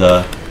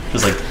Pravda, which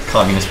is like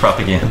communist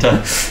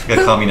propaganda, like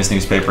a communist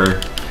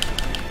newspaper.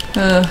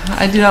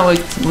 I do not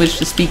wish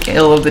to speak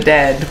ill of the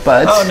dead,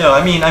 but... Oh no,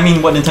 I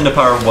mean what Nintendo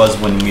Power was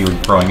when we were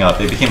growing up.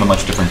 It became a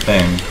much different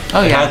thing.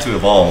 Oh, it yeah. had to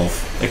evolve.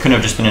 It couldn't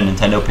have just been a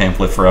Nintendo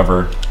pamphlet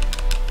forever.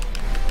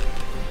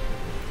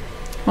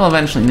 Well,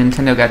 eventually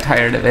Nintendo got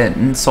tired of it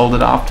and sold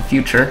it off to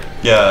Future.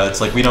 Yeah,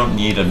 it's like we don't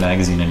need a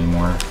magazine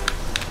anymore.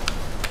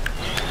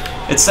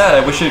 It's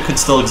sad, I wish it could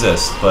still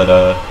exist, but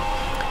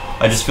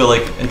I just feel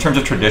like in terms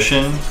of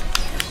tradition,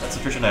 that's a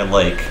tradition I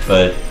like,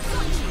 but...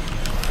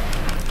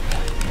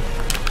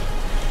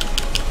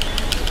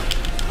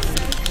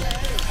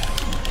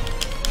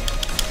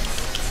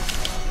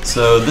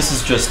 So this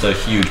is just a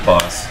huge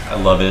boss. I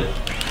love it.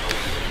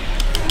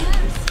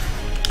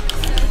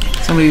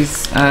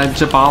 Somebody's,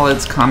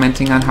 Jabalad's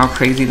commenting on how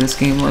crazy this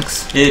game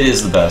looks. It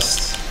is the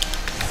best.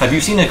 Have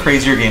you seen a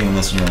crazier game than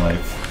this in your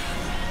life?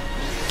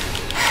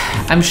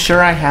 I'm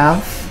sure I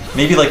have.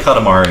 Maybe like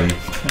Katamari.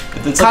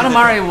 It's like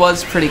Katamari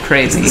was pretty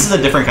crazy. This is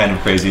a different kind of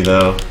crazy,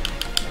 though.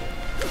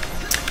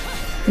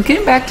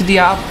 Getting back to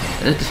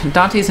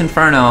Dante's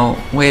Inferno,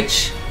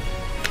 which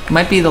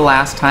might be the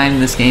last time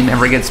this game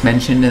ever gets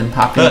mentioned in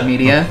popular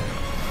media.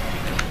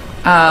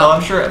 Oh,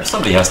 I'm sure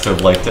somebody has to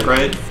have liked it,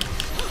 right?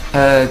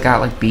 Got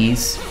like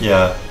B's.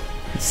 Yeah.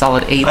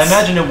 Solid 8s. I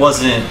imagine it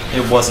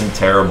wasn't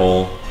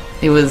terrible.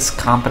 It was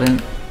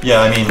competent.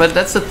 Yeah, I mean... But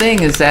that's the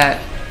thing is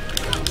that,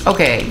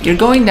 okay, you're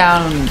going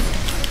down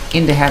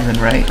into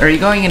heaven, right? Or you're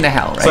going into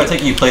hell, right? So I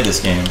take it you played this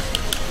game.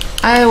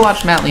 I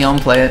watched Matt Leone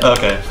play it.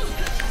 Okay.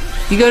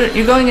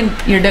 You're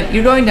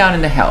going down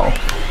into hell.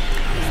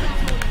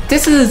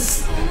 This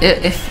is...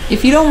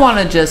 If you don't want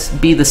to just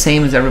be the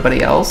same as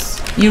everybody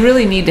else, you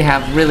really need to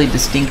have really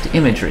distinct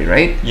imagery,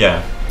 right?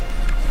 Yeah.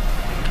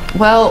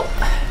 Well,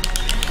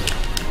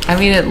 I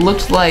mean, it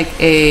looked like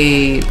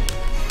a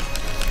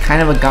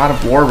kind of a God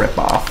of War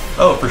ripoff.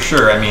 Oh, for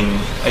sure. I mean,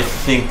 I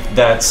think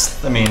that's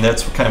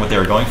kind of what they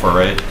were going for,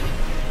 right?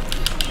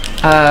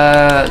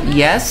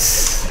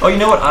 Yes. Oh, you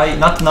know what?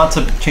 Not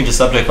to change the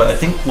subject, but I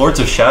think Lords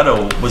of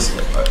Shadow was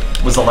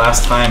the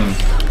last time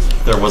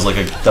there was like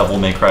a Devil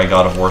May Cry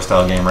God of War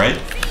style game, right?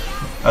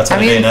 Outside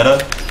of Bayonetta.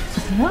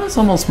 That was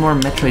almost more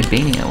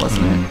Metroidvania,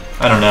 wasn't it?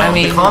 I don't know. I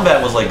mean, the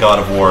combat was like God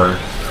of War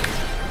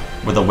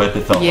with a whip.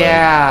 It felt like.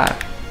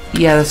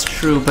 Yeah, that's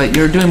true. But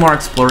you're doing more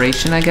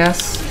exploration, I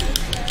guess.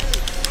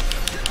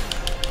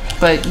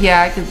 But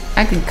yeah,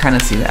 I could kind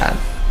of see that.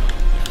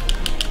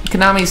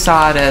 Konami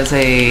saw it as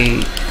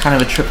a kind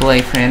of a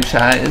AAA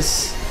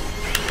franchise.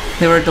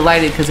 They were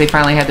delighted because they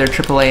finally had their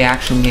AAA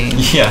action game.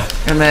 Yeah.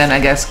 And then I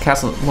guess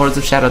Lords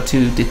of Shadow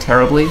 2 did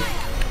terribly.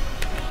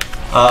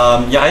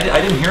 Yeah,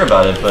 I didn't hear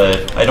about it,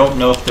 but I don't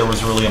know if there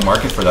was really a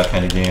market for that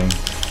kind of game.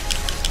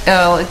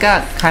 Well, it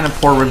got kind of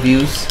poor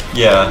reviews.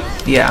 Yeah.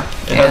 Yeah.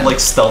 It had like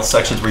stealth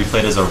sections where you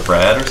played as a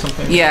rat or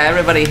something. Yeah,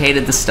 everybody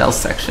hated the stealth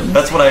section.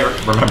 That's what I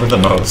remember the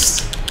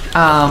most.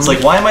 It's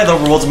like, why am I the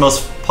world's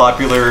most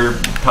popular,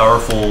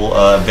 powerful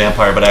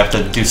vampire, but I have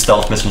to do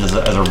stealth missions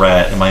as a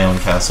rat in my own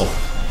castle?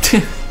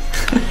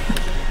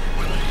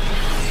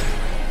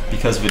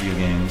 Because video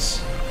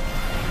games.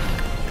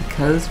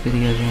 Because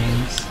video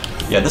games.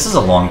 Yeah, this is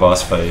a long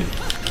boss fight.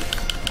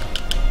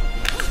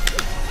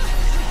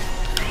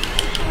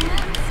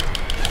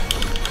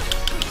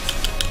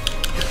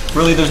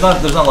 Really, there's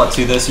not a lot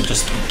to this. You're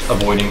just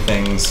avoiding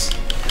things,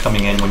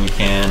 coming in when you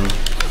can.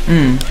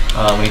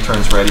 When he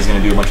turns red, he's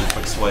going to do a bunch of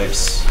quick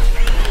swipes.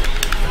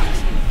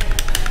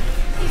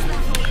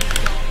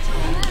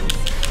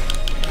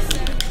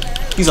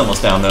 He's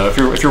almost down though.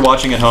 If you're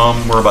watching at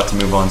home, we're about to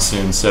move on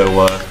soon,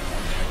 so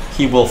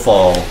he will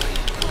fall.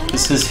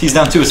 He's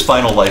down to his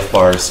final life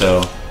bar,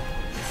 so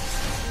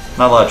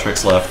not a lot of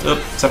tricks left. Oop,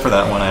 except for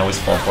that one, I always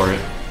fall for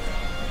it.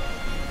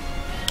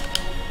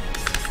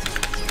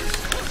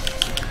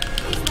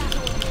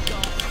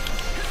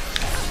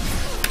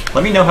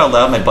 Let me know how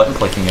loud my button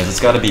clicking is. It's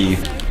got to be.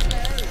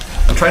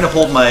 I'm trying to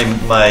hold my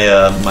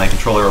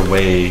controller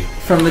away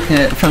from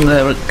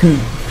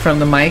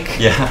the mic.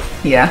 Yeah.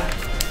 Yeah.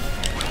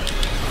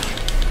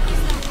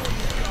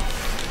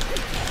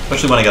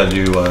 Especially when I got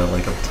to do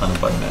like a ton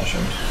of button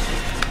mashing,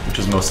 which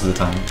is most of the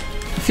time.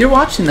 If you're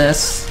watching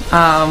this,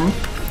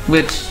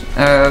 which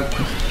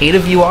 8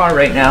 of you are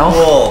right now.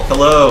 Cool.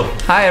 Hello.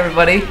 Hi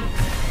everybody.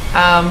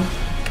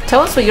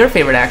 Tell us what your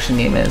favorite action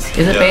game is.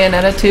 Is it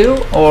Bayonetta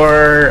 2,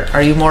 or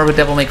are you more of a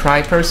Devil May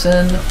Cry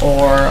person,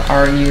 or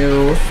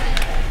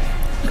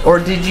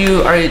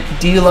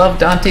do you love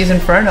Dante's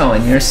Inferno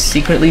and you're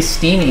secretly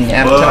steaming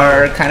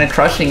after kind of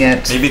crushing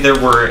it? Maybe there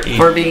were 80,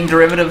 for being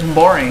derivative and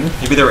boring.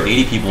 Maybe there were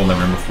 80 people in the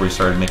room before we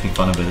started making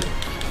fun of it.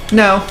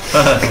 No.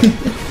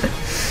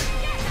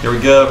 Here we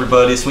go,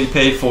 everybody. It's what you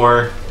paid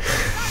for.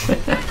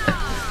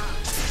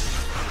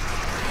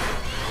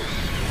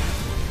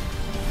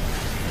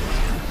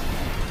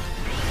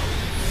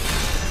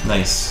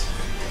 Nice.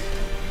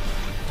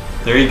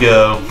 There you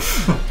go.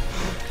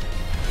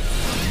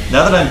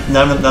 Now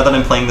that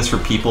I'm playing this for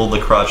people,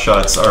 the crotch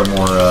shots are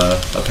more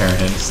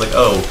apparent. It's like,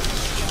 oh.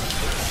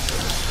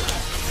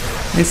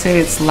 They say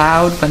it's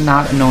loud but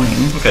not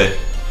annoying. Okay.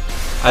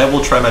 I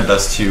will try my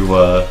best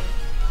to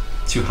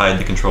hide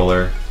the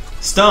controller.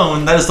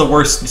 Stone, that is the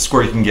worst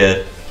score you can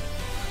get.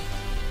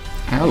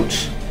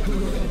 Ouch.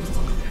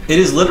 It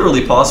is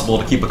literally possible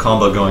to keep a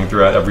combo going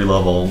throughout every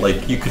level.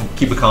 Like, you could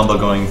keep a combo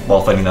going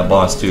while fighting that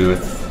boss too,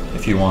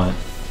 if you want.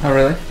 Oh,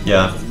 really?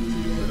 Yeah.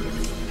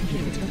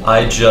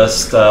 I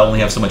just only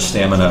have so much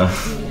stamina.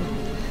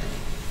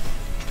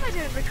 I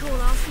don't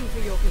recall asking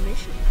for your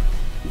permission.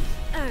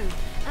 Oh,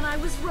 and I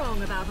was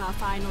wrong about our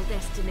final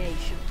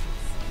destination.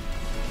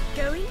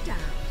 Going down.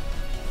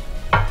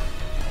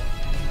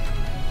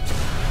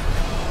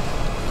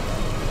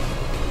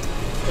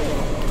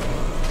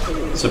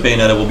 So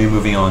Bayonetta will be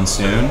moving on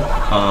soon.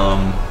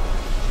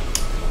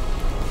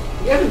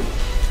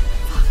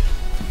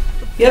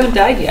 You haven't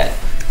died yet.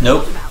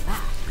 Nope.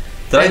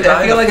 Did I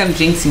die? I feel like I'm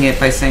jinxing it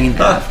by saying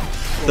that.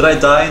 Did I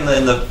die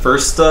in the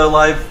first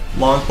live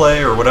long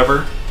play or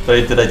whatever?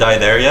 Did I die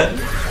there yet?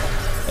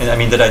 And I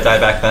mean, did I die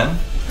back then?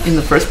 In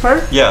the first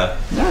part? Yeah.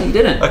 No, you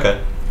didn't.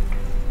 Okay.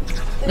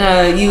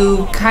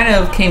 You kind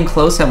of came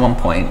close at one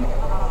point,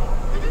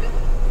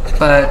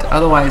 but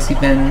otherwise you've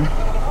been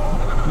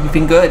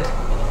good.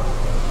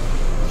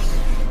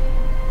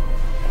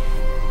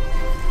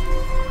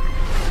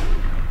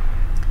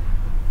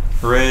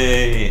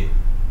 Hooray!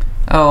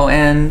 Oh,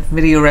 and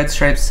Video Red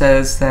Stripe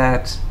says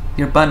that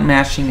your button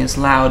mashing is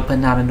loud but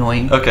not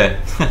annoying. Okay.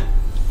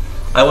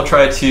 I will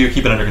try to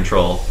keep it under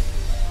control.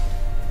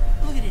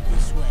 Look at it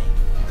this way.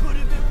 Could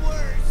have been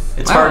worse.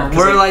 It's Wow, hard.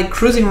 we're like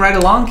cruising right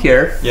along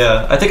here.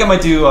 Yeah, I think I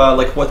might do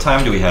like, what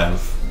time do we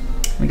have?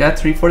 We got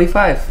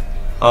 3:45.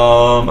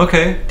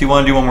 Okay. Do you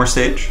want to do one more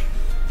stage?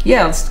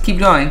 Yeah, let's keep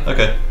going.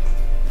 Okay.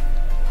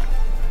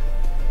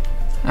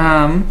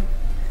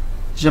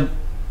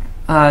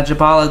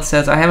 Jabalad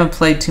says, I haven't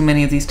played too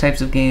many of these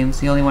types of games.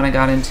 The only one I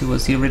got into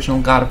was the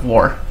original God of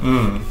War.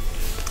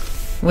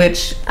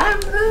 Which, is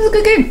a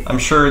good game. I'm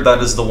sure that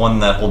is the one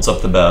that holds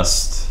up the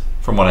best,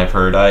 from what I've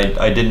heard.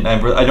 I don't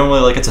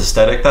really like its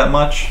aesthetic that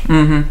much.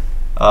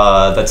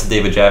 That's a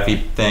David Jaffe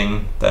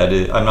thing.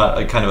 I'm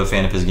not kind of a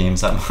fan of his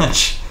games that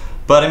much.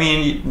 But I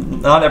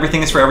mean, not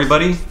everything is for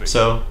everybody,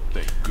 so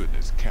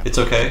it's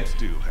okay.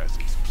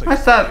 I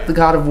thought the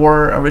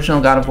original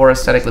God of War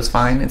aesthetic was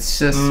fine. It's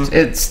just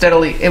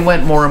it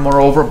went more and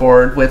more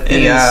overboard with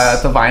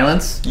the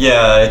violence.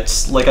 Yeah,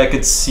 it's like I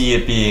could see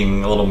it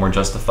being a little more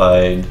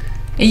justified.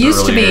 It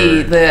used to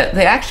be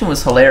the action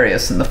was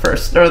hilarious in the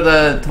first, or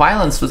the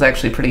violence was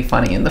actually pretty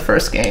funny in the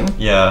first game.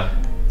 Yeah.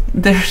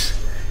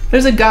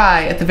 There's a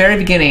guy at the very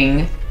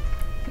beginning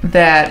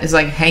that is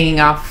like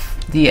hanging off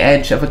the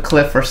edge of a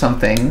cliff or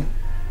something,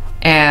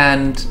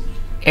 and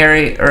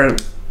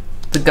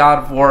the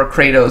God of War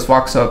Kratos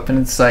walks up and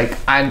it's like,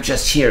 I'm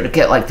just here to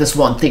get like this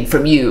one thing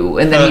from you,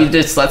 and then he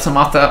just lets him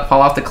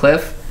fall off the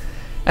cliff,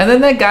 and then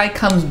that guy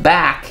comes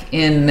back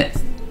in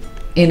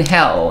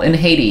hell, in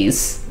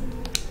Hades,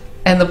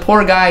 and the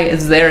poor guy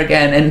is there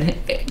again, and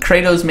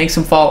Kratos makes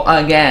him fall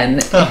again.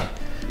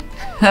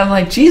 And I'm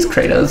like, geez,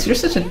 Kratos, you're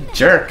such a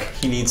jerk.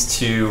 He needs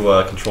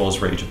to control his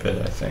rage a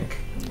bit, I think.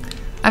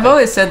 I've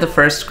always said the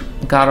first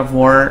God of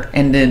War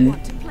ended,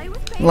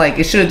 like,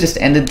 it should have just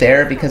ended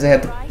there because it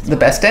had the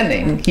best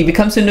ending. He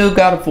becomes a new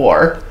God of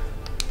War.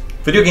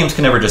 Video games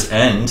can never just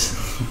end.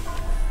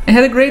 It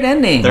had a great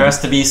ending. There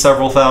has to be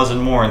several thousand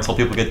more until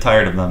people get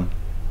tired of them.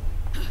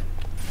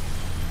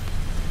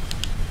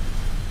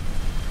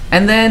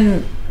 And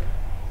then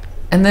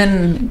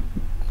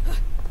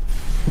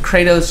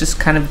Kratos just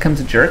kind of becomes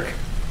a jerk.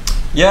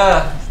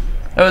 Yeah.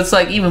 Oh, it's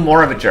like even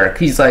more of a jerk.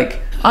 He's like,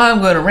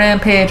 I'm going to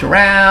rampage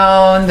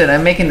around, and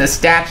I'm making this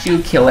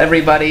statue kill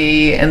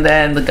everybody, and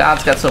then the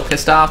gods got so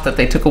pissed off that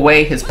they took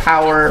away his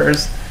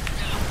powers,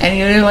 and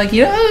you're like,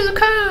 it's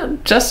kind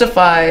of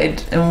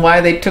justified in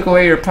why they took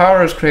away your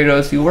powers,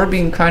 Kratos. You were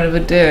being kind of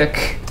a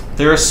dick.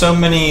 There are so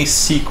many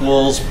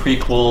sequels,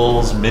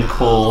 prequels,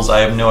 midquels. I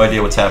have no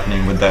idea what's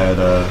happening with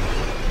that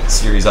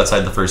series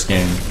outside the first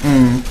game.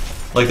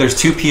 Like, there's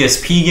 2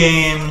 PSP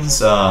games,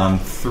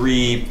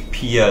 3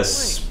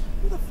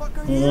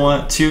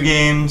 PS2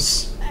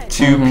 games,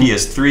 2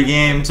 PS3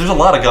 games. There's a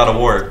lot of God of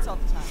War.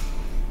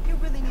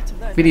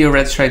 Video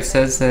Red Stripe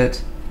says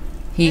that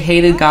he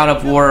hated God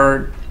of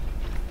War,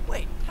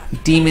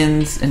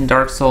 Demons, and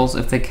Dark Souls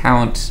if they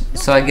count.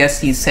 So I guess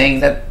he's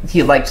saying that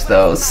he liked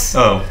those.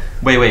 Oh,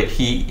 wait.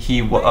 He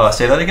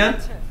say that again?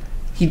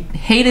 He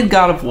hated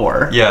God of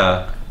War.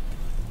 Yeah.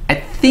 I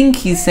think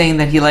he's saying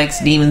that he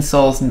likes Demon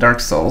Souls and Dark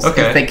Souls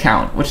if they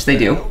count, which they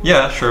do.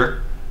 Yeah,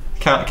 sure.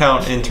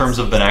 Count in terms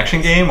of an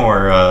action game,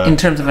 or in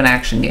terms of an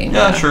action game.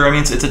 Yeah, sure. I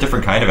mean, it's a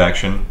different kind of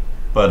action,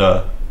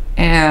 but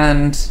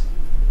and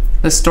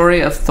the story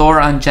of Thor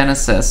on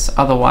Genesis,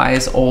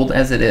 otherwise old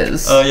as it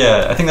is. Oh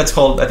yeah, I think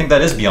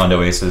that is Beyond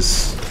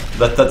Oasis.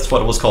 That's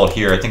what it was called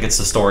here. I think it's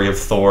the story of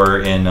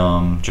Thor in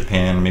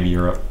Japan, maybe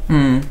Europe.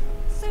 So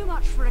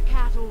much for a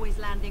cat always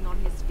landing on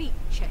his feet,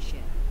 Cheshire.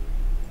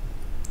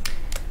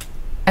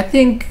 I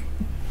think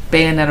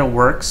Bayonetta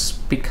works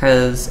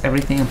because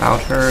everything about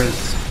her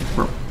is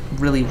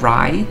really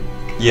wry.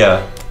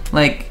 Yeah.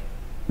 Like,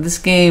 this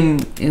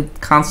game,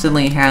 it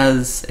constantly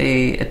has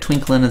a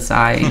twinkle in its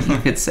eye, you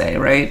could say,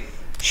 right?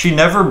 She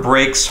never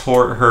breaks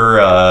her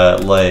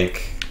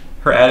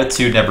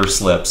attitude never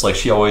slips. Like,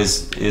 she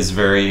always is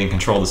very in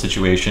control of the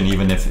situation,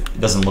 even if it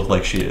doesn't look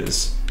like she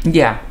is.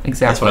 Yeah,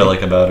 exactly. That's what I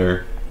like about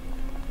her.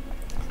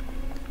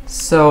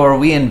 So, are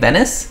we in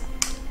Venice?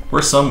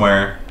 We're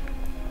somewhere.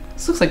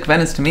 This looks like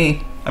Venice to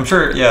me. I'm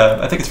sure, yeah,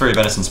 I think it's very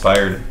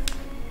Venice-inspired.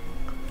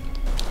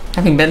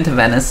 Having been to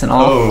Venice and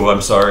all. Oh,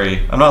 I'm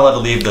sorry. I'm not allowed to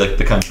leave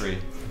the country.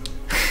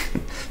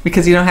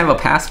 Because you don't have a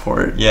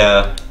passport.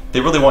 Yeah,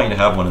 they really want you to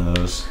have one of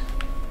those.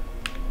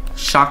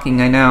 Shocking,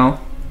 I know.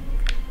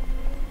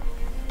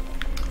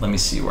 Let me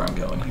see where I'm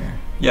going here.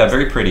 Yeah,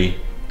 very pretty.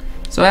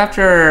 So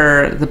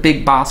after the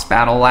big boss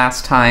battle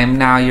last time,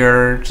 now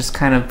you're just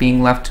kind of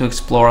being left to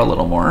explore a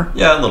little more.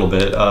 Yeah, a little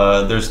bit.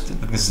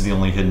 This is the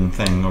only hidden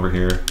thing over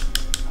here.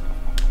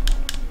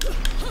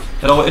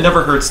 It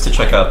never hurts to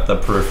check out the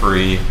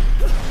periphery.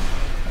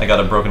 I got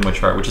a broken witch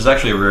heart, which is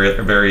actually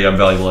a very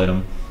valuable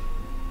item.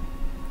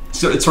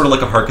 So it's sort of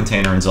like a heart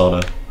container in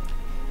Zelda.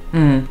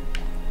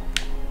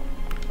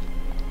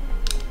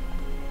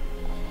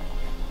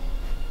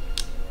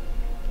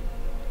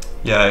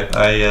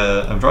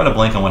 Yeah, I'm drawing a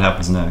blank on what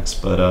happens next,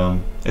 but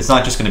it's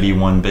not just going to be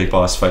one big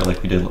boss fight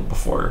like we did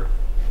before,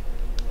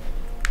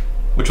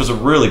 which was a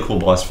really cool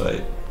boss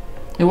fight.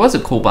 It was a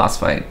cool boss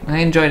fight. I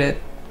enjoyed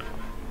it.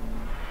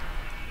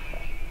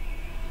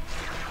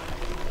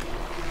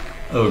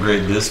 Oh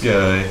great, this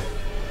guy.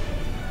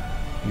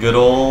 Good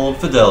old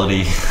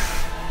Fidelity.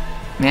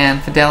 Man,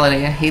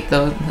 Fidelity. I hate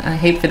those. I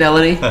hate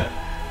Fidelity.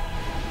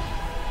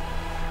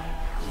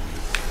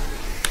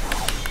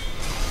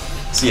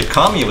 See, if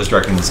Kamiya was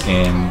directing this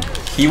game,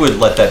 he would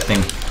let that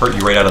thing hurt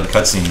you right out of the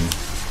cutscene.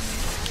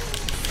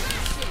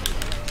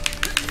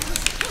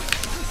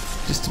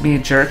 Just to be a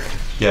jerk.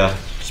 Yeah.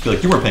 Just be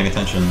like, you weren't paying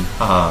attention.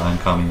 Haha, I'm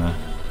Kamiya.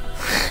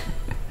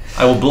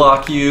 I will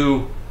block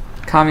you.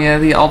 Kamiya,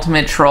 the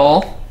ultimate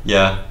troll.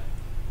 Yeah.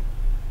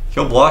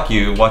 He'll block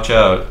you, watch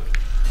out.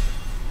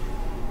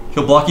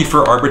 He'll block you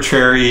for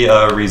arbitrary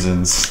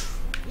reasons.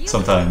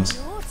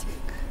 Sometimes.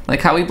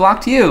 Like how he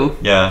blocked you.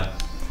 Yeah.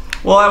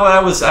 Well, I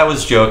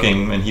was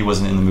joking, and he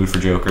wasn't in the mood for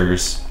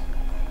jokers.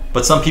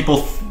 But some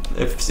people,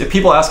 if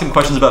people ask him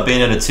questions about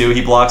Bayonetta 2,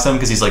 he blocks them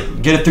because he's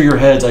like, "Get it through your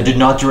heads. I did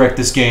not direct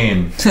this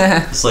game."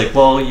 It's like,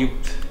 well, you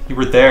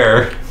were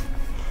there.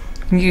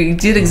 You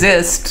did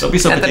exist. Don't be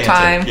so at pedantic. the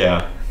time.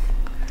 Yeah.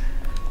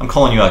 I'm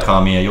calling you out,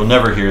 Kamiya. You'll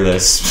never hear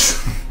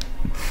this.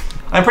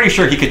 I'm pretty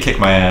sure he could kick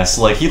my ass.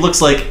 Like, he looks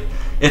like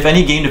if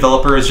any game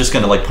developer is just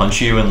gonna like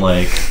punch you and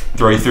like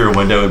throw you through a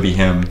window, it'd be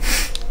him.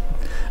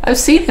 I've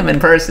seen him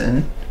in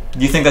person. Do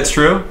you think that's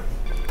true?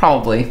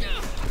 Probably.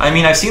 I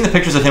mean, I've seen the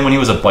pictures of him when he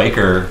was a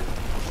biker.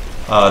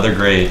 They're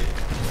great.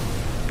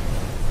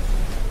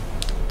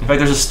 In fact,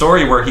 there's a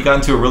story where he got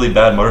into a really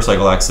bad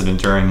motorcycle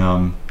accident during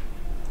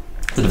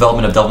the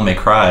development of Devil May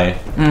Cry.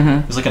 He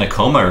was like in a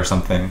coma or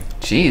something.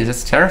 Jeez,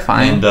 that's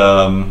terrifying. And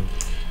I'm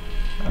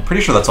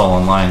pretty sure that's all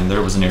online.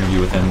 There was an interview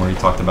with him where he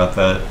talked about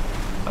that.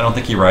 I don't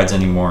think he rides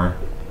anymore.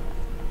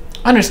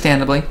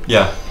 Understandably.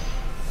 Yeah.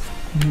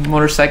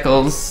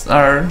 Motorcycles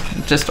are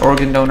just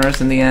organ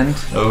donors in the end.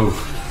 Oh.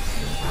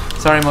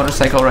 Sorry,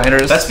 motorcycle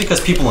riders. That's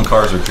because people in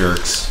cars are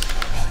jerks.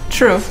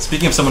 True.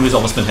 Speaking of someone who's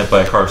almost been hit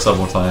by a car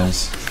several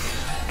times.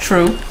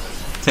 True.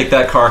 Take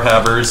that, car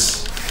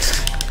havers.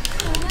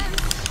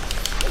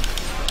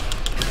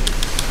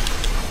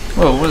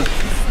 Whoa, what is...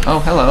 Oh,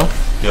 hello.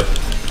 Yep.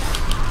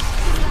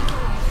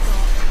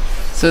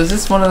 So is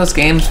this one of those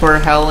games where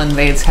hell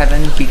invades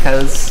heaven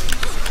because...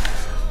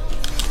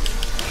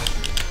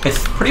 I'm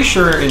pretty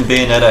sure in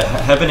Bayonetta,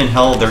 heaven and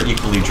hell, they're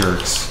equally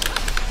jerks.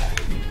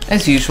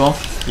 As usual.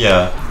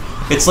 Yeah.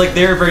 It's like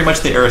they're very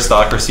much the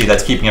aristocracy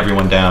that's keeping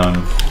everyone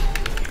down.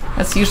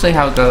 That's usually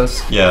how it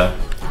goes. Yeah.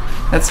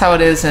 That's how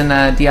it is in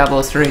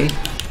Diablo 3.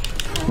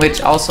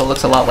 Which also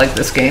looks a lot like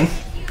this game.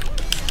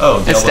 Oh,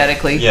 Diablo.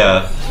 Aesthetically.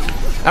 Yeah.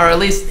 Or at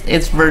least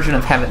its version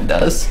of heaven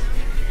does.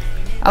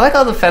 I like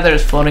all the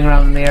feathers floating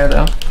around in the air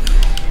though.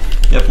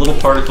 Yep, little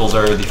particles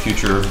are the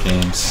future of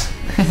games.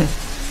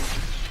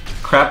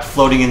 Crap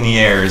floating in the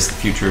air is the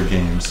future of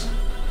games.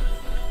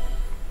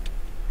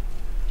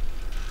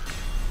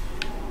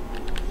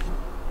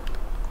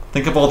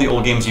 Think of all the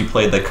old games you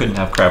played that couldn't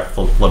have crap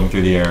floating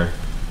through the air.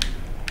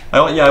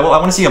 I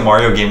want to see a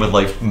Mario game with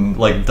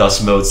like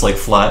dust motes like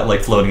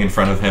floating in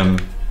front of him,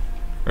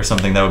 or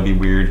something. That would be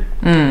weird.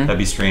 That'd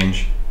be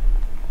strange.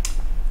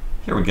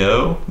 Here we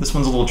go. This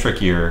one's a little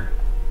trickier.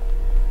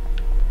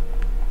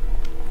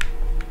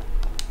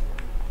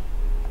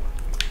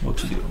 What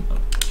to do?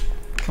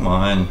 Come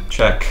on,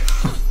 check.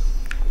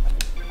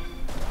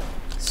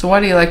 So why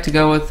do you like to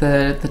go with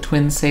the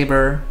twin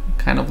saber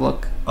kind of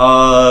look?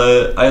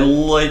 I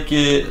like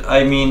it.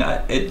 I mean,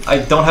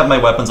 I don't have my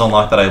weapons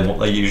unlocked that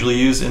I usually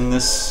use in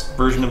this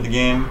version of the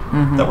game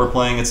that we're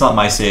playing. It's not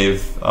my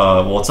save.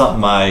 Well, it's not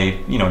my...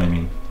 You know what I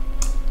mean.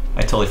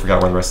 I totally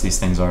forgot where the rest of these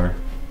things are.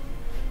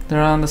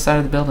 They're on the side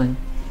of the building.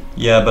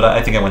 Yeah, but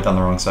I think I went down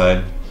the wrong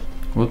side.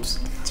 Whoops.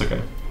 It's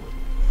okay.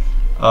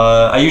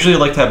 I usually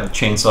like to have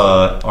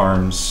chainsaw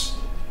arms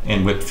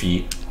and whip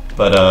feet,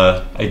 but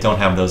I don't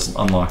have those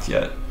unlocked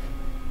yet.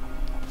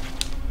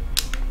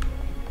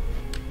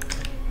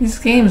 These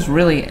games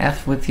really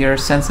F with your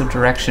sense of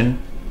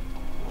direction.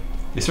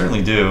 They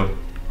certainly do.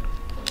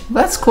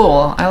 That's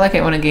cool. I like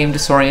it when a game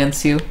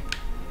disorients you.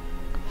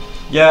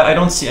 Yeah, I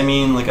don't see... I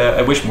mean, like,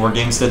 I wish more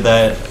games did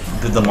that,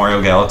 did the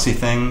Mario Galaxy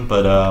thing,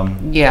 but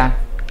yeah.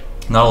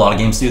 Not a lot of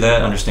games do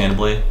that,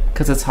 understandably.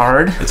 Because it's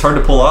hard. It's hard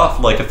to pull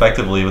off, like,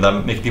 effectively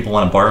without making people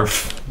want to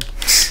barf.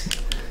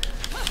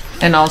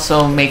 And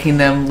also making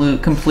them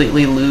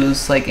completely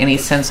lose, like, any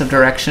sense of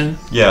direction.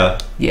 Yeah.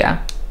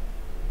 Yeah.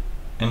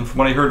 And from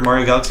what I heard,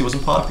 Mario Galaxy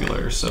wasn't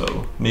popular,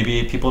 so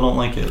maybe people don't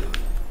like it.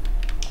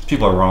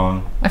 People are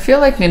wrong. I feel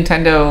like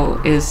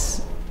Nintendo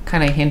is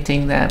kind of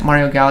hinting that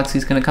Mario Galaxy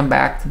is going to come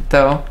back,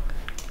 though.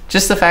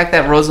 Just the fact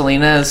that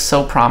Rosalina is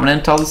so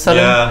prominent all of a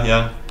sudden. Yeah,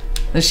 yeah.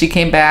 And she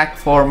came back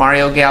for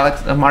Mario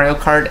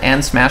Kart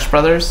and Smash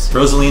Brothers.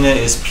 Rosalina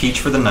is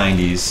Peach for the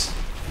 90s.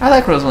 I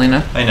like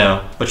Rosalina. I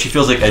know, but she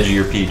feels like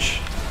edgier Peach.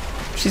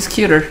 She's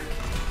cuter.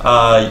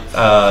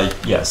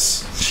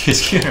 Yes.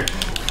 She's cuter.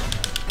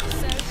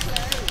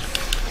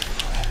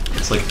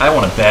 It's like, I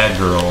want a bad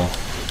girl.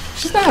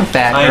 She's not a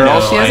bad girl.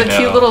 She has a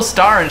cute little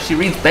star and she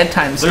reads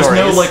bedtime stories.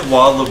 There's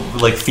no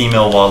like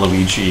female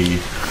Waluigi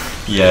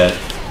yet.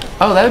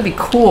 Oh, that would be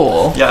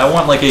cool. Yeah, I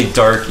want like a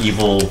dark,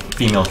 evil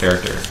female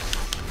character.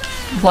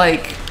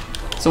 Like,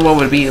 so what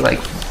would it be,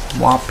 like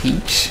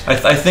Peach?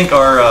 I think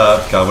our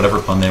God, whatever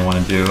pun they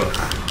want to do.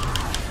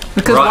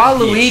 Because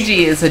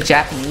Waluigi is a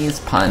Japanese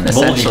pun,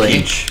 essentially.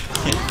 Moldy Peach.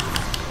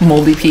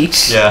 Moldy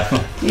Peach. Yeah.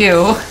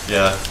 Ew.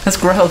 Yeah. That's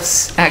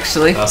gross,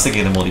 actually. I was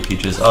thinking of the Moldy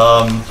Peaches.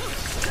 I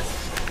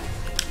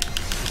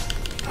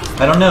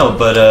don't know,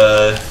 but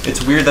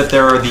it's weird that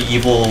there are the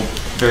evil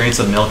variants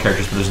of male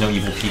characters, but there's no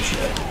evil Peach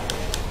yet.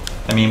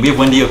 I mean, we have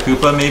Wendy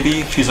Okupa,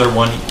 maybe. She's our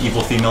one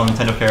evil female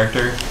Nintendo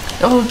character.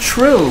 Oh,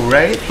 true,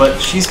 right? But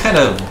she's kind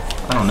of...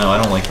 I don't know,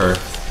 I don't like her.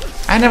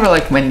 I never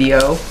liked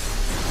Wendy-O.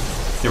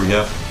 Here we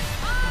go.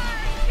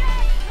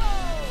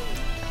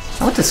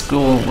 I went to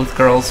school with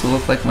girls who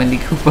looked like Wendy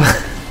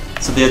Koopa.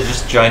 So they had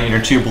just giant inner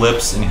tube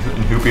lips and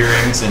hoop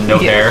earrings and no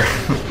Yeah. hair.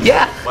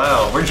 Yeah.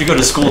 Wow, where'd you go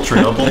to school,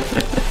 Chernobyl?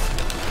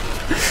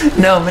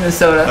 No,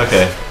 Minnesota.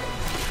 Okay,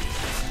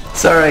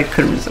 Sorry, I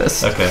couldn't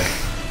resist. okay.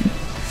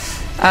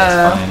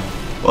 That's fine.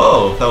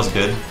 Whoa, that was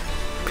good.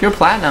 Pure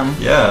platinum.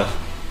 Yeah.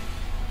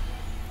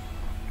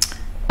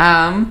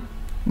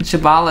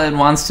 Shabalad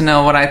wants to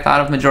know what I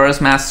thought of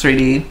Majora's Mask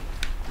 3D.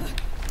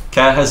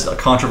 Kat has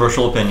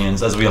controversial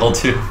opinions, as we all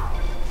do.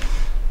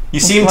 You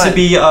seem What? to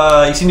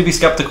be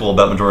skeptical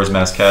about Majora's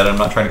Mask, Kat. I'm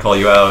not trying to call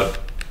you out.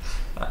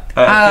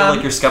 I feel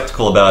like you're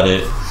skeptical about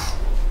it.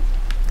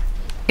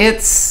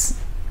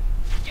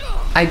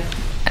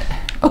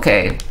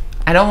 Okay.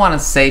 I don't want to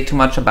say too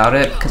much about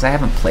it because I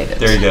haven't played it.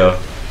 There you go.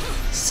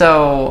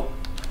 So,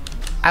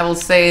 I will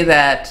say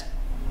that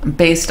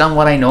based on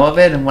what I know of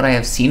it and what I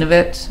have seen of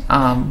it,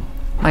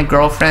 my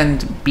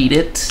girlfriend beat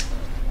it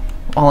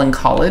while in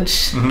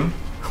college,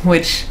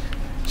 which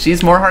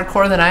she's more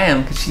hardcore than I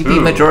am because she beat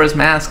Ooh. Majora's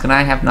Mask and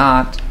I have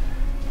not.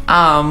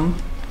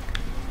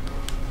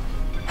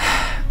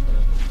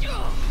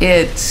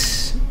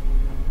 It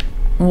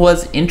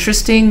was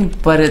interesting,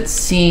 but it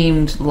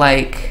seemed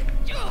like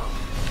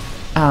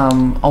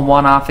a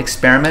one-off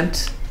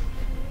experiment.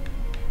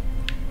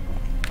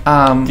 Do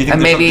you think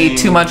And there's maybe something-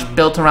 too much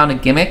built around a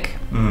gimmick.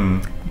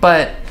 Mm.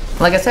 But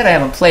like I said, I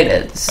haven't played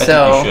it, I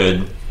so think you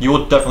should. You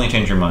will definitely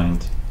change your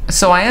mind.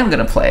 so I am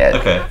gonna play it.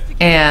 Okay.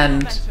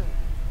 And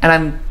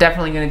I'm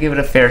definitely gonna give it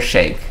a fair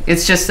shake.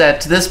 It's just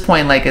that to this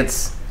point, like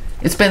it's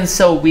been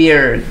so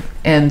weird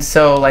and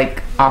so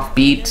like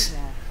offbeat,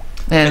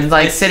 and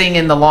like it's- sitting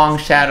in the long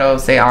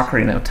shadows, say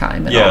Ocarina of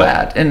Time and all Yeah.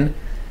 that. And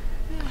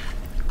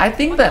I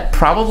think that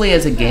probably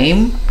as a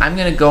game, I'm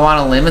gonna go on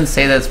a limb and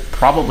say that's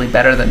probably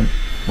better than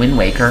Wind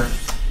Waker.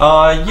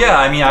 Yeah.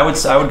 I mean, I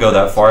would go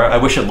that far. I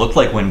wish it looked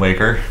like Wind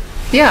Waker,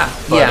 Yeah,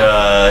 but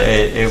yeah.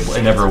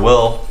 it never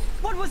will.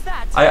 What was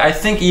that? I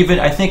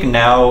think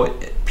now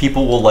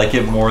people will like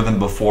it more than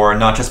before,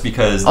 not just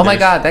because. Oh my there's-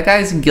 god, that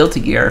guy's in Guilty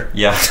Gear.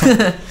 Yeah.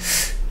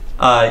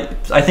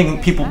 I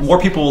think more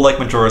people will like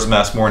Majora's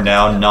Mask more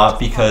now, not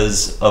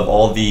because of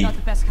all the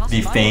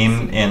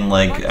fame and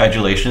like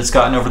adulation it's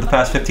gotten over the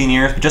past 15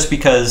 years, but just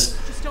because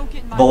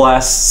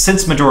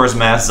since Majora's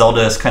Mask,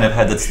 Zelda has kind of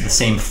had the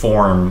same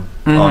form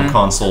on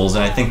consoles,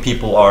 and I think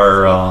people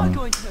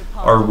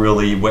are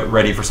really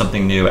ready for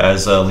something new,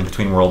 as Link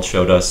Between Worlds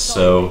showed us.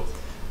 So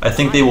I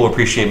think they will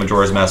appreciate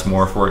Majora's Mask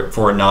more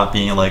for it not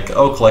being like,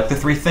 oh, collect the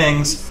 3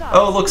 things.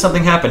 Oh, look,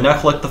 something happened. Now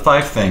collect the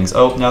 5 things.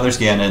 Oh, now there's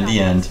Ganon at the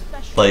end.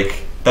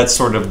 Like, that's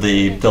sort of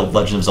the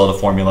Legend of Zelda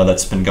formula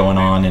that's been going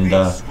on, and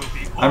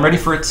I'm ready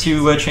for it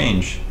to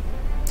change.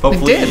 It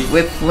Hopefully, did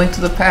with Link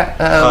to the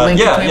Link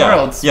yeah, Between yeah,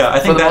 Worlds. yeah. I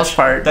think for the most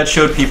part, that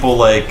showed people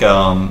like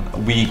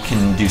we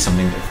can do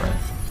something different.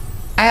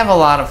 I have a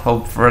lot of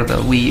hope for the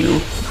Wii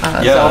U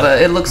Yeah.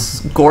 Zelda. It looks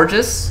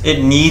gorgeous.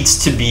 It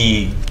needs to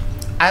be.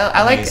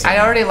 Amazing. I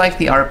already like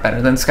the art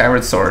better than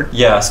Skyward Sword.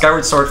 Yeah,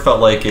 Skyward Sword felt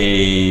like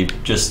a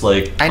just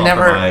like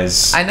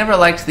compromise. I never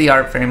liked the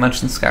art very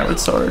much in Skyward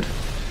Sword.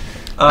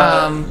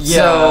 Yeah.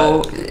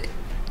 So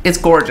it's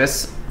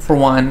gorgeous for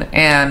one,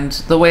 and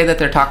the way that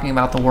they're talking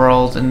about the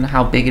world and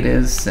how big it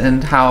is,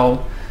 and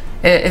how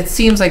it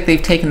seems like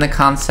they've taken the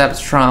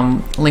concepts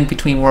from Link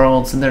Between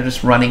Worlds and they're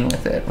just running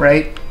with it,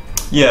 right?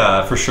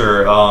 Yeah, for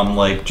sure.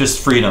 Like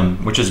just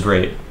freedom, which is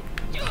great.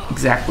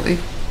 Exactly.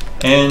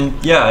 And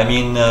yeah, I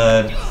mean,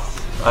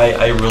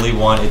 I really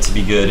want it to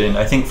be good, and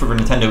I think for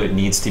Nintendo it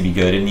needs to be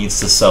good. It needs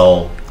to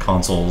sell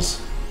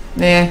consoles.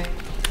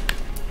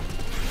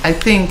 I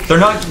think They're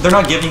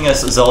not giving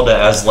us Zelda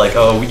as like,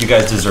 oh, you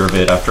guys deserve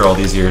it after all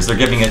these years. They're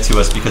giving it to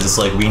us because it's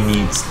like we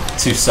need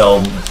to sell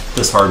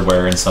this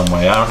hardware in some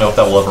way. I don't know if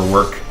that will ever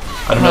work.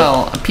 I don't know.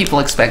 well, people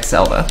expect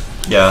Zelda.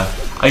 Yeah,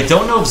 I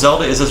don't know if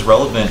Zelda is as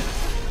relevant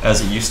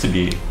as it used to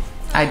be.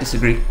 I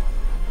disagree.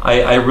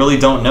 I really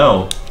don't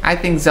know. I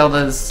think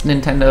Zelda's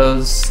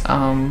Nintendo's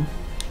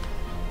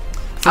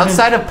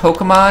outside of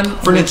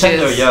Pokemon. For which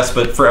Nintendo, is, yes,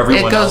 but for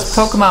everyone it goes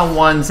else, Pokemon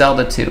 1,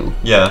 Zelda 2.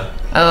 Yeah,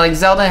 Like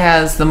Zelda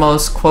has the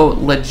most quote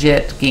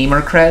legit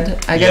gamer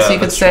cred, I guess Yeah, you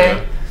could that's say,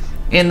 true.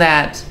 in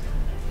that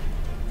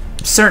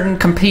certain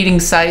competing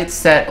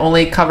sites that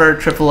only cover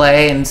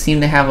AAA and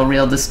seem to have a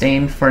real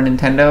disdain for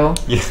Nintendo,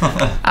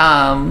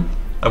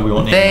 yeah. We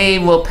won't name they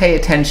will pay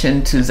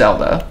attention to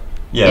Zelda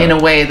Yeah. in a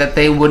way that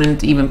they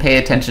wouldn't even pay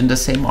attention to,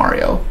 say,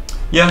 Mario.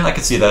 Yeah, I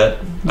could see that.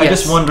 I'm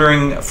Yes. just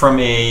wondering from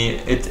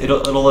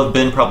it'll have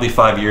been probably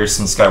 5 years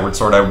since Skyward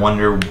Sword. I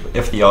wonder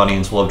if the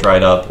audience will have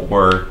dried up,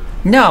 or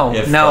No,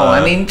 If,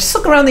 I mean, just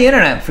look around the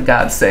internet, for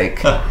God's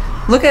sake.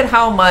 Look at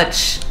how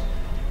much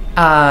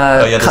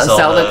yeah, the Zelda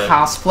Zelda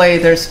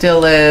cosplay there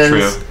still is.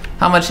 True.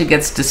 How much it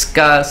gets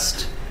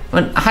discussed.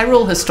 When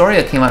Hyrule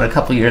Historia came out a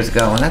couple years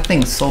ago, and that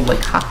thing sold like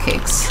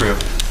hotcakes. true.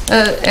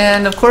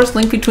 And of course,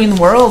 Link Between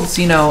Worlds.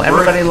 You know,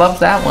 everybody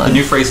loved that one. The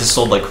new phrase is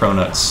sold like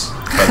cronuts,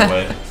 by the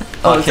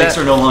way. Cakes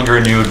are no longer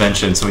a new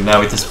invention, so now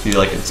we just be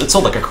like, it's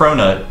sold like a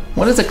cronut.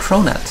 What is a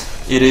cronut?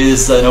 It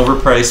is an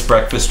overpriced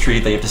breakfast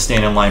treat that you have to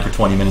stand in line for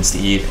 20 minutes to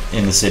eat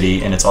in the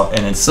city, and it's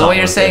So what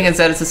you're saying is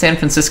that it's a San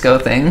Francisco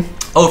thing?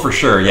 Oh, for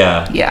sure,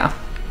 yeah. Yeah.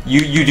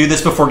 You do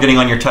this before getting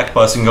on your tech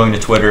bus and going to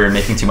Twitter and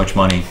making too much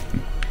money.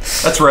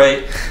 That's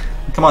right.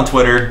 Come on,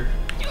 Twitter.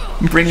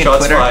 Bring in Shots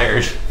Twitter.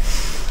 fired.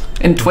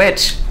 And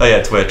Twitch. Oh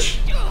yeah, Twitch.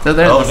 So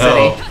they're in the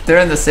city. They're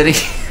in the city.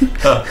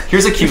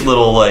 Here's a cute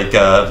little like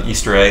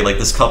Easter egg. Like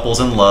this couple's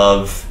in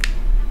love,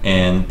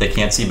 and they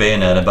can't see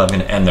Bayonetta, but I'm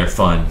gonna end their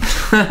fun.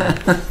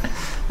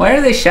 Why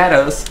are they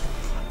shadows?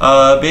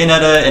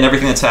 Bayonetta and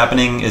everything that's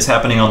happening is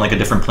happening on like a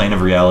different plane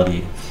of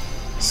reality.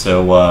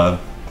 So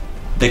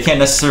they can't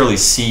necessarily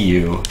see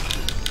you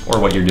or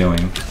what you're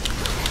doing,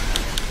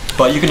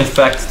 but you can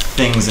affect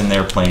things in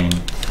their plane.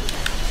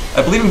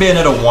 I believe in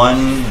Bayonetta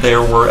 1,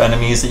 there were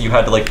enemies that you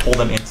had to like pull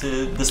them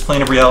into this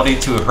plane of reality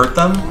to hurt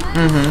them.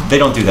 Mm-hmm. They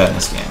don't do that in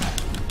this game,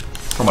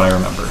 from what I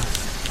remember.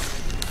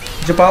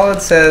 Jabalad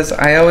says,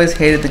 I always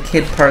hated the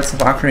kid parts of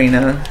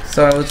Ocarina,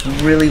 so I was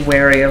really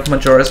wary of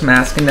Majora's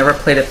Mask and never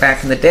played it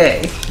back in the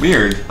day.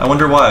 Weird. I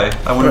wonder why.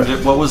 I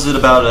wondered what was it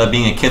about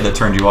being a kid that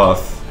turned you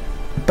off?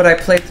 But I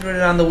played through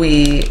it on the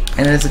Wii,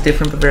 and it is a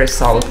different but very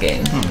solid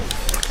game.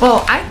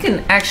 Well, I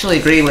can actually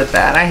agree with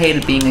that. I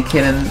hated being a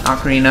kid in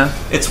Ocarina.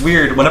 It's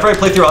weird. Whenever I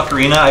play through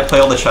Ocarina, I play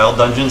all the child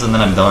dungeons and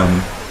then I'm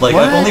done. Like,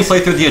 What? I've only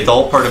played through the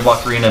adult part of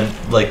Ocarina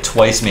like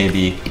twice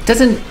maybe. It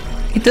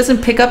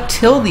doesn't pick up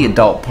till the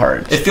adult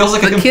part. It feels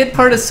like the kid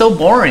part is so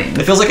boring.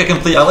 It feels like a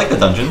complete... I like the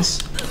dungeons.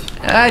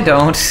 I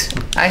don't.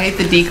 I hate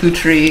the Deku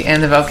tree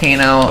and the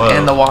volcano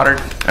and the water...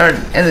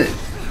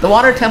 The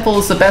water temple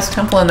is the best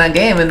temple in that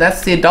game, and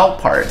that's the adult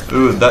part.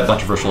 Ooh, that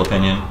controversial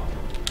opinion.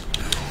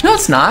 No,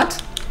 it's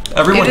not.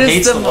 Everyone It is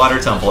hates the water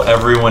temple.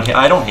 Everyone...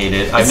 I don't hate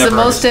it. I've It's never the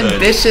most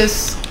understood.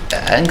 ambitious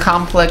and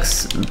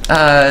complex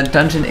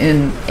dungeon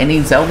in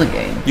any Zelda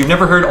game. You've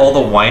never heard all the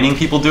whining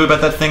people do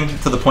about that thing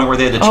to the point where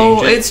they had to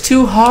change Oh, it? it's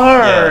too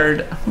hard.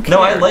 Yeah. Who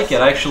No, I cares? like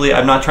it. Actually,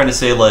 I'm not trying to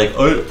say like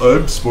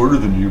I'm smarter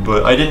than you,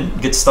 but I didn't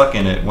get stuck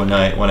in it when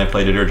I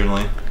played it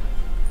originally.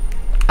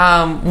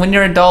 When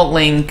you're adult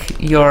Link,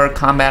 your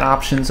combat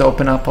options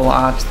open up a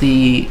lot.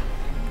 The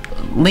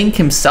Link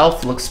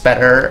himself looks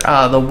better.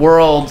 The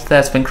world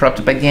that's been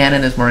corrupted by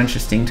Ganon is more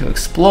interesting to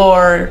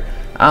explore.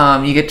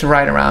 You get to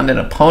ride around in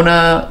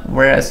Epona,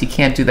 whereas you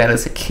can't do that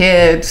as a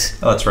kid.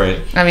 Oh, that's right.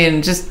 I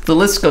mean, just the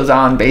list goes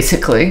on,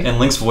 basically. And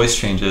Link's voice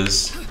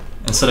changes.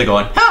 Instead of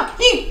going ha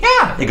hee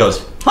yeah, it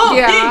goes ha hee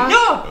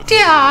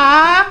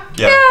yeah.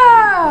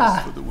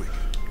 Yeah.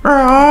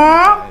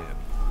 Yeah.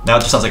 Now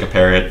it just sounds like a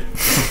parrot.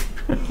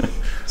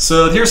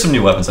 So here's some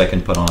new weapons I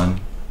can put on.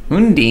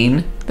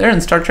 Undine. They're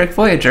in Star Trek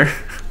Voyager.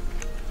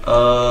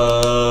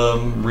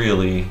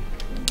 Really?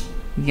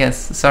 Yes,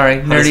 sorry,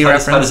 nerdy How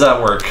reference. does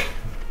that work?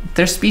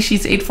 They're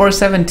species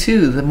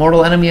 8472, the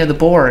mortal enemy of the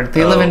Borg.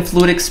 They live in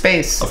fluidic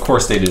space. Of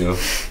course they do.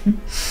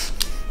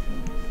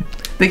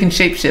 They can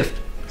shapeshift.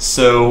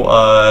 So,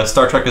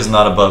 Star Trek is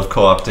not above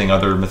co-opting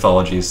other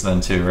mythologies then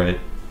too, right?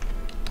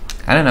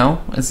 I don't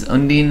know. Is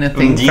Undine a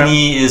thing?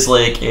 Undine is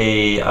like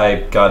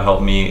God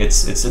help me,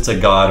 it's a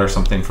god or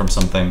something from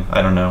something.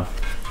 I don't know.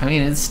 I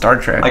mean, it's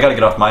Star Trek. I gotta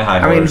get off my high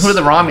horse. I mean, who are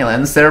the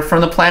Romulans? They're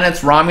from the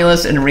planets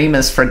Romulus and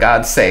Remus, for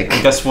God's sake.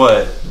 Guess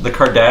what? The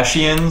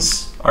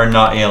Kardashians are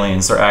not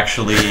aliens. They're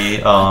actually...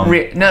 No,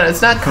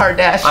 it's not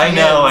Kardashian.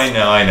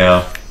 I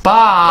know.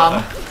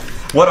 Bob.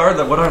 What are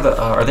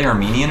are they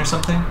Armenian or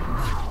something?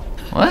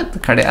 What? The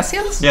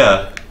Cardassians?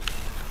 Yeah.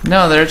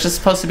 No, they're just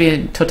supposed to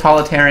be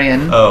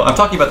totalitarian. Oh, I'm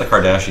talking about the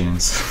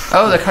Kardashians.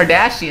 Oh, the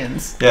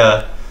Kardashians.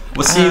 Yeah.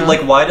 Well, see,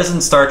 like, why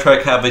doesn't Star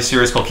Trek have a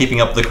series called Keeping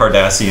Up with the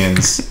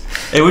Kardashians?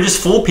 It would just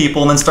fool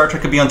people, and then Star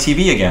Trek could be on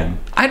TV again.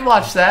 I'd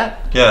watch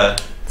that. Yeah.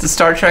 It's a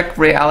Star Trek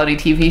reality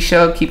TV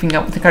show, Keeping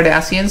Up with the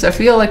Kardashians. I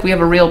feel like we have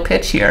a real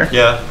pitch here.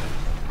 Yeah.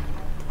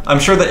 I'm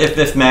sure that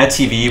if Mad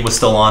TV was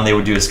still on, they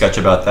would do a sketch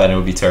about that, and it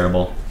would be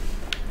terrible.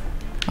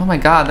 Oh my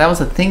god, that was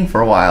a thing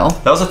for a while.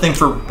 That was a thing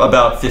for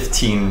about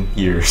 15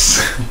 years.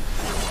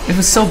 It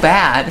was so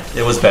bad.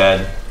 It was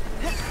bad.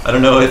 I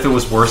don't know if it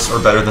was worse or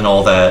better than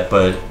all that,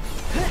 but...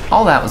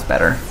 All that was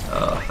better.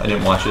 I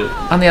didn't watch it.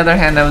 On the other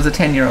hand, I was a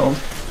 10-year-old.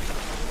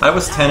 I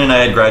was 10 and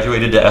I had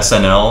graduated to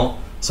SNL,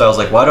 so I was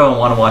like, why do I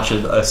want to watch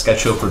a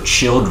sketch show for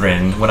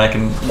children when I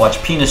can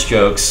watch penis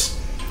jokes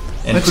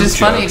and Which poop is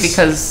funny jokes?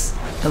 because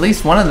at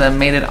least one of them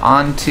made it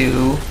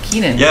onto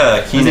Keenan.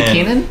 Yeah, Keenan. Was it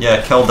Keenan?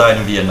 Yeah, Kel died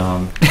in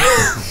Vietnam.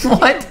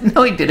 What?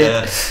 No, he didn't.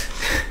 Yeah.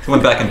 He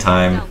went back in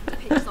time.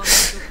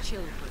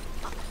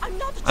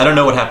 I don't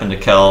know what happened to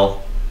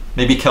Kel.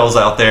 Maybe Kel's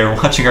out there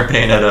watching our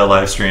Bayonetta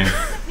live stream.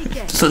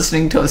 Just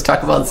listening to us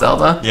talk about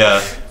Zelda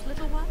Yeah.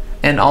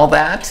 and all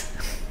that.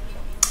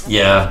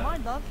 Yeah.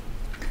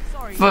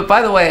 But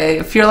by the way,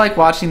 if you're like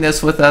watching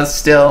this with us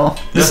still,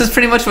 this Yeah. is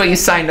pretty much what you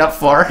signed up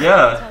for.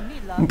 Yeah.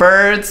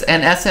 Birds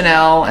and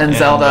SNL and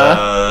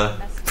Zelda.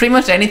 Pretty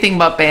much anything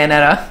but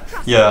Bayonetta.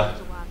 Yeah.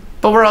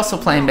 But we're also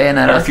playing I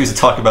Bayonetta. refuse to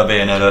talk about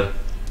Bayonetta.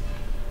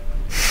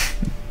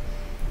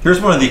 Here's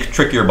one of the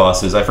trickier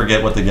bosses. I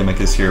forget what the gimmick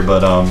is here,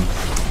 but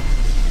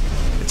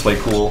it's way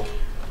cool.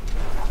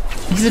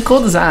 He's a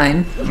cool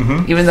design,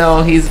 even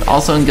though he's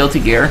also in Guilty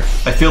Gear.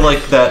 I feel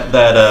like that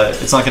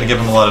it's not going to give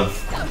him a lot of...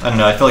 I don't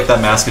know, I feel like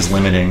that mask is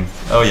limiting.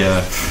 Oh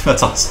yeah,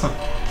 that's awesome.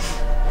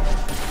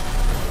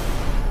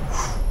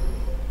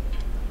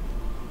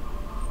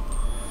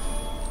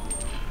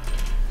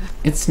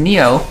 It's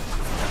Neo.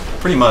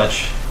 Pretty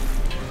much.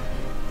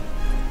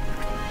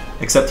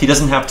 Except he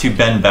doesn't have to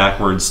bend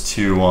backwards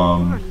to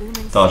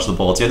dodge the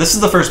bullets. Yeah, this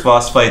is the first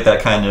boss fight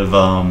that kind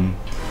of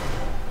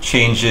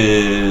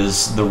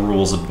changes the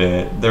rules a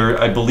bit.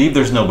 I believe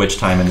there's no witch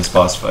time in this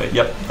boss fight.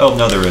 Yep. Oh,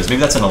 no, there is. Maybe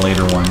that's in a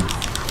later one.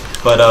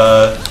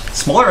 But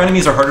smaller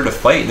enemies are harder to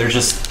fight. They're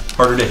just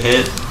harder to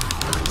hit,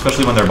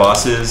 especially when they're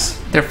bosses.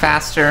 They're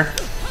faster.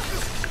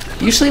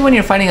 Usually when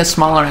you're fighting a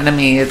smaller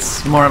enemy,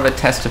 it's more of a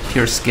test of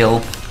pure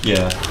skill.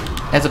 Yeah.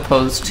 As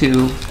opposed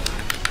to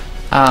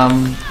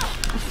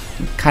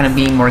kind of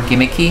being more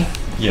gimmicky.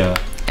 Yeah.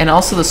 And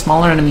also the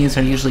smaller enemies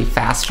are usually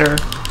faster.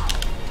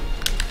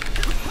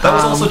 That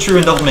was also true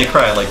in Devil May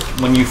Cry, like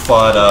when you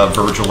fought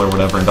Virgil or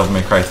whatever in Devil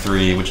May Cry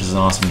 3, which is an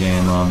awesome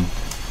game.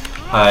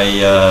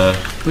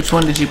 Which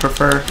one did you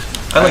prefer?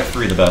 I like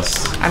 3 the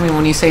best. I mean,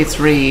 when you say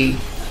 3,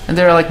 and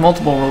there are like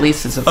multiple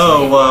releases of 3.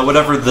 Oh,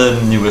 whatever the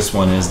newest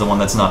one is, the one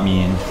that's not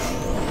mean.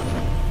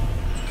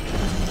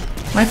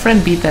 My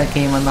friend beat that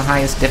game on the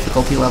highest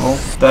difficulty level.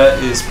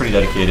 That is pretty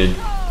dedicated.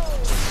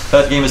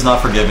 That game is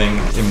not forgiving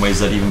in ways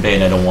that even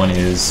Bayonetta 1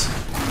 is.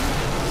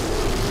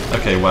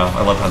 Okay, wow,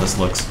 I love how this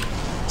looks.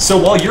 So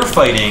while you're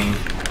fighting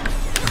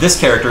this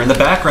character, in the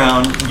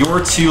background, your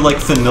 2 like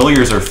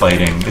familiars are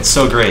fighting. It's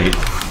so great.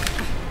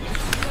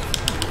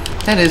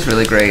 That is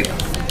really great.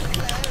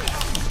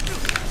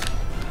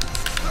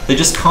 They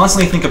just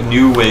constantly think of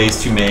new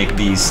ways to make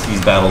these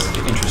battles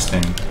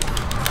interesting.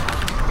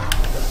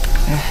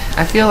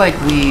 I feel like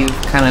we've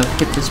kind of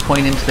hit this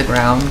point into the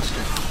ground.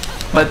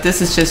 But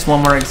this is just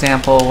one more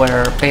example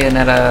where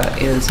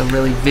Bayonetta is a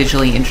really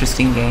visually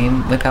interesting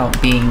game without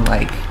being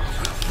like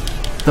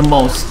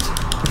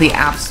the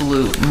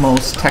absolute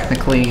most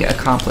technically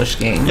accomplished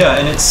game. Yeah,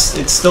 and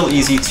it's still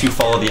easy to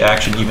follow the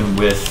action even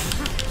with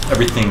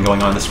everything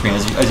going on the screen.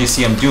 As you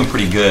see, I'm doing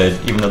pretty good,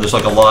 even though there's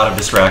like a lot of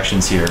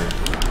distractions here.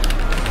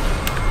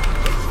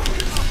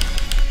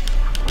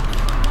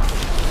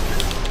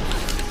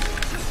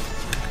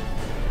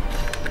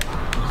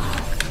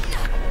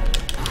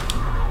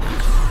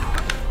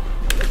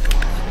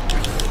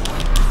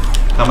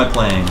 How am I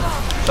playing?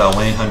 Dial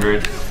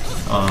 1-800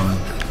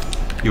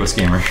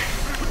 USgamer.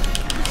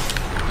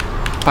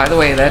 By the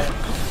way,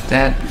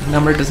 that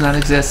number does not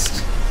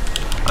exist.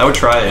 I would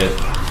try it.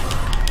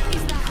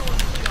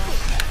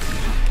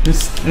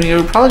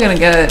 You're probably gonna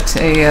get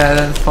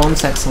a phone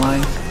sex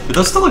line. Do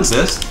those still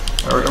exist?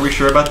 Are we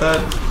sure about that?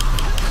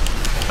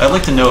 I'd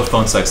like to know if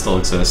phone sex still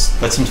exists.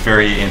 That seems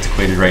very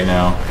antiquated right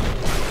now.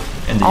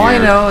 All I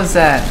know is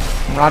that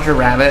Roger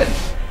Rabbit,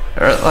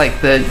 or like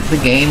the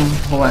game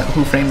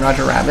Who Framed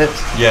Roger Rabbit.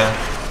 Yeah.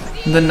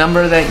 The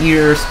number that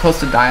you're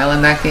supposed to dial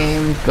in that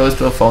game goes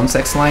to a phone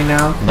sex line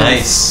now.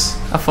 Nice.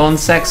 A phone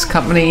sex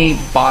company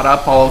bought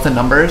up all of the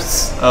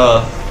numbers.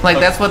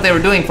 That's what they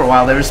were doing for a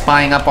while. They were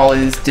spying up all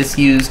these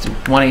disused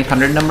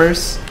 1-800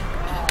 numbers.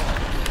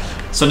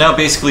 So now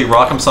basically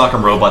Rock'em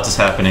Sock'em Robots is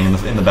happening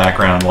in the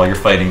background while you're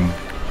fighting.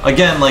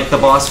 Again, like the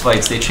boss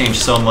fights, they change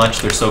so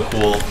much. They're so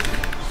cool.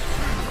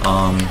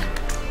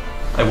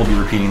 I will be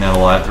repeating that a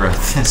lot throughout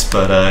this,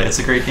 but it's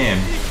a great game.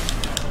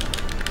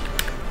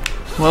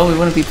 Well, we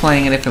wouldn't be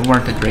playing it if it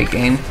weren't a great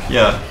game.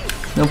 Yeah.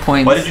 No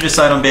point. Why did you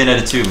decide on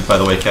Bayonetta 2, by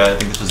the way, Kat? I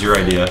think this was your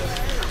idea.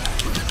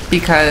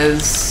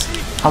 Because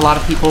a lot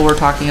of people were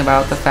talking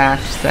about the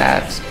fact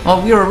that...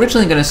 Well, we were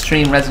originally going to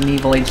stream Resident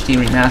Evil HD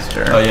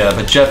Remaster. Oh yeah,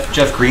 but Jeff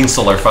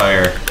Greenstole our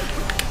fire.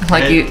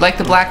 Like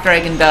the Black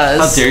Dragon does.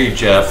 How dare you,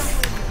 Jeff.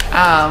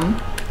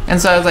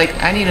 And so I was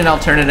like, I need an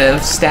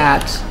alternative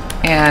stat.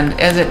 And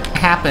as it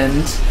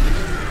happened,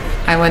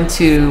 I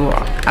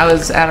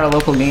was at our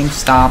local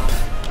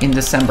GameStop in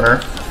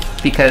December,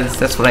 because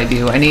that's what I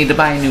do. I needed to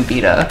buy a new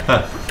Vita.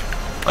 Huh.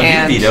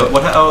 A new Vita?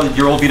 What? Oh,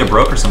 your old Vita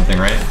broke or something,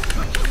 right?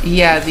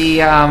 Yeah,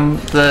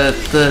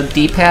 the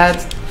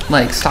D-pad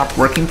like stopped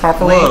working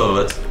properly.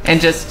 Whoa,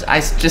 and I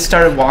just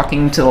started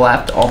walking to the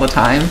left all the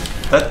time.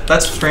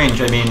 That's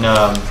strange. I mean,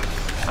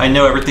 I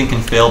know everything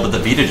can fail, but the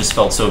Vita just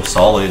felt so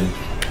solid.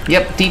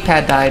 Yep,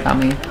 D-pad died on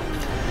me.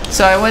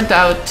 So I went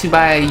out to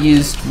buy a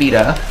used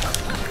Vita.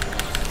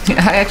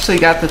 I actually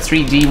got the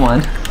 3D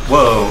one.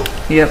 Whoa.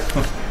 Yep.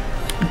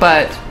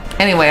 But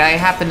anyway, I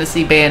happened to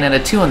see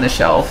Bayonetta 2 on the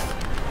shelf,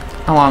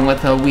 along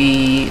with a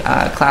Wii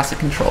Classic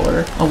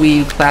controller. A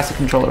Wii Classic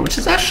controller, which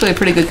is actually a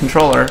pretty good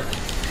controller.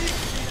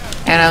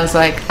 And I was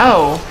like,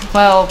 oh,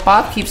 well,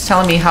 Bob keeps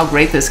telling me how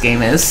great this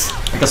game is.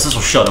 I guess this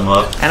will shut him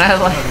up. And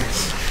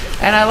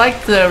I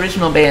liked the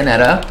original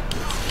Bayonetta,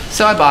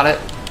 so I bought it.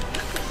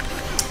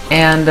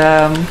 And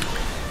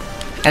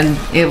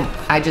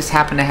I just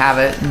happened to have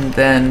it, and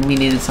then we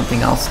needed something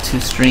else to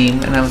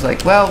stream, and I was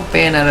like, well,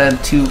 Bayonetta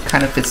 2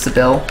 kind of fits the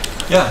bill.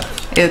 Yeah.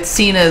 It's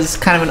seen as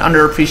kind of an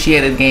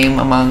underappreciated game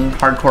among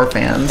hardcore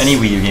fans. Any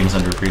Wii U game is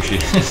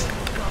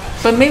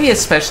underappreciated. But maybe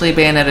especially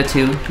Bayonetta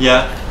 2.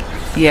 Yeah.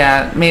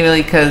 Yeah,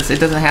 maybe because it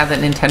doesn't have that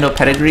Nintendo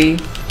pedigree.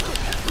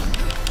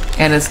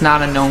 And it's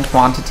not a known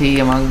quantity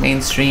among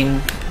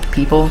mainstream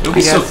people. It would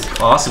be so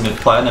awesome if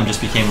Platinum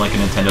just became like a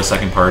Nintendo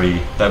second party.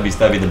 That'd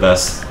be the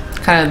best.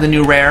 Kind of the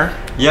new Rare.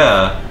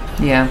 Yeah.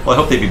 Yeah. Well, I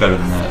hope they'd be better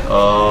than that.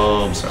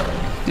 Oh, I'm sorry.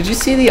 Did you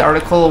see the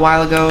article a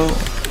while ago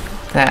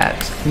that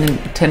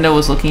Nintendo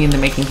was looking into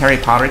making Harry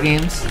Potter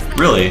games?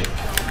 Really?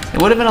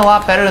 It would have been a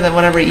lot better than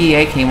whatever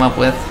EA came up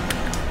with.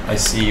 I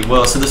see.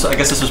 Well, so I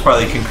guess this was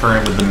probably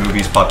concurrent with the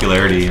movie's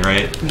popularity,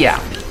 right? Yeah.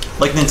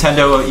 Like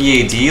Nintendo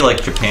EAD,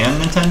 like Japan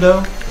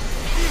Nintendo,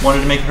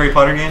 wanted to make Harry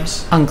Potter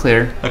games?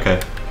 Unclear. Okay.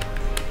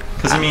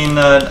 Because I mean,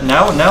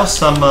 now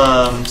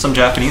some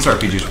Japanese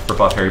RPGs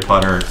rip off Harry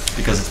Potter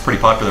because it's pretty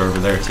popular over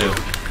there too.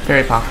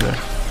 Very popular.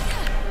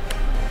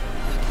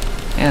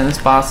 And this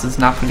boss is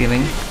not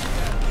forgiving.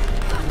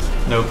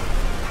 Nope.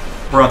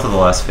 We're on to the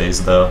last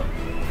phase though.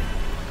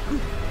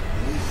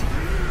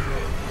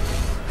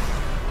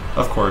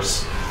 Of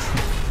course.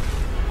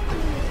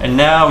 And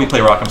now we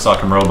play Rock'em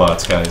Sock'em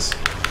Robots, guys.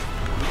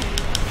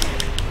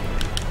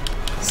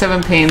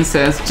 Seven Pain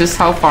says, just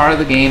how far of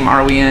the game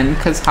are we in?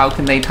 Because how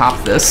can they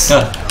top this?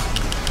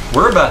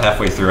 We're about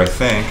halfway through, I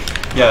think.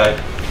 Yeah,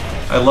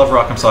 I love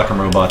Rock'em Sock'em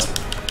Robots.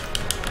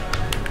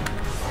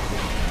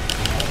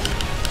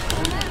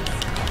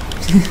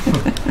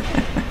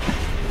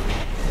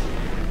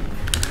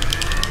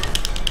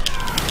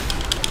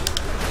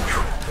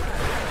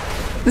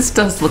 This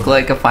does look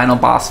like a final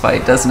boss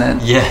fight, doesn't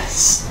it?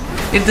 Yes.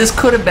 This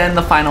could have been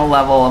the final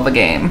level of a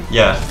game.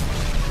 Yeah.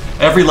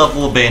 Every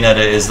level of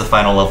Bayonetta is the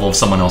final level of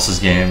someone else's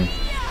game.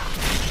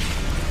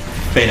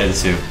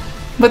 Bayonetta 2.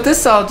 But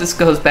this all just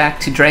goes back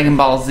to Dragon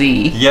Ball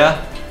Z.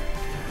 Yeah.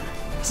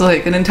 It's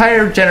like an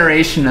entire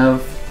generation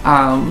of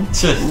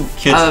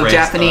Kids of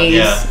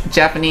raised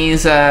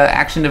Japanese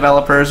action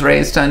developers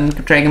raised on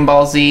Dragon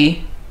Ball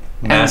Z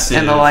Massive.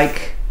 and the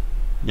like.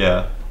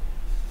 Yeah.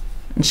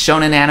 And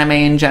shonen anime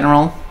in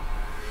general.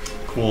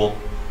 Cool.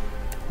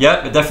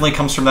 Yeah, it definitely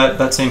comes from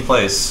that same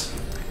place.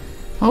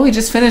 Oh, we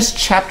just finished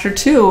chapter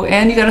 2,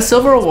 and you got a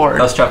silver award.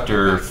 That was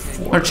chapter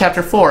 4. Or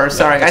chapter 4,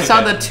 sorry. I it's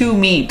saw okay. the 2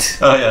 meet.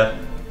 Oh yeah,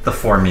 the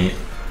 4 meet.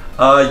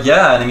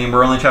 Yeah, and I mean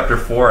we're only chapter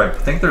 4. I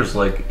think there's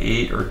like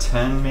 8 or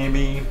 10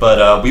 maybe,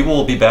 but we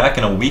will be back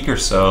in a week or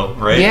so,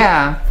 right?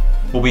 Yeah.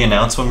 Will we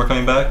announce when we're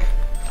coming back?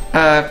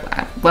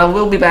 Well,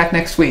 we'll be back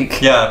next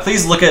week. Yeah,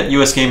 please look at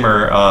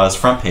USgamer's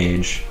front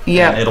page.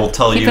 Yeah. And it'll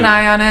tell you. Keep an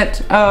eye on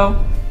it.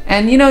 Oh.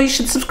 And you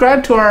should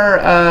subscribe to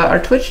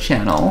our Twitch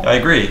channel. I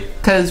agree.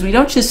 Because we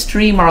don't just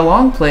stream our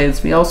long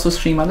plays, we also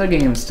stream other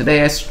games.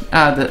 Today,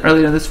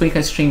 earlier this week,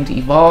 I streamed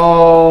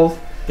Evolve.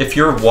 If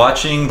you're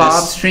watching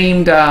Bob this...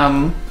 streamed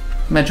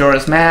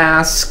Majora's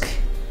Mask,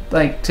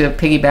 like to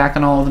piggyback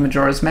on all of the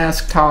Majora's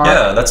Mask talk.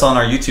 Yeah, that's on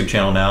our YouTube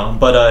channel now.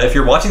 But if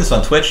you're watching this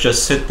on Twitch,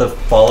 just hit the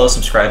follow,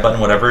 subscribe button,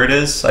 whatever it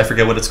is. I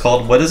forget what it's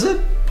called. What is it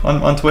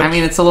on Twitch? I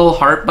mean, it's a little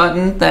heart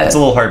button that... It's a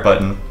little heart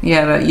button.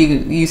 Yeah, that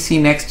you see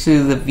next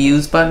to the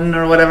views button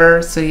or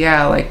whatever. So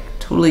yeah, like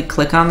totally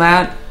click on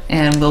that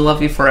and we'll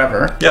love you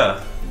forever.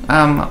 Yeah.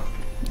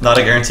 Not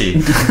a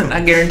guarantee.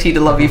 Not guaranteed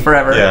to love you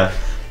forever. Yeah.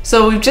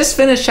 So we've just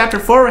finished chapter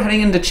 4. We're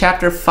heading into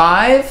chapter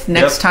 5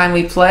 next time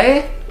we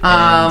play.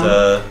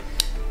 And,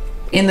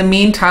 in the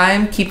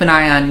meantime, keep an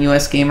eye on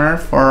USgamer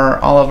for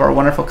all of our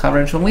wonderful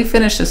coverage. When we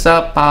finish this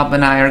up, Bob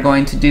and I are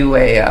going to do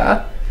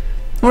we're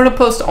going to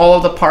post all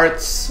of the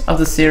parts of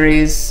the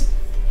series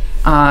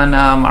on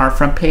our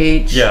front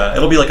page. Yeah,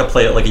 it'll be like a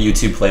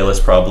YouTube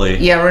playlist probably.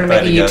 Yeah, we're going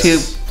to make a YouTube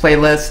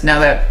playlist now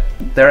that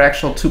they're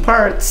actual 2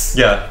 parts.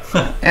 Yeah.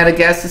 And I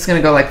guess it's going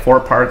to go like 4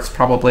 parts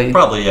probably.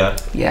 Probably, yeah.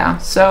 Yeah,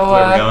 so...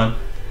 Where we're going.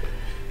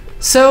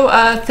 So,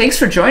 thanks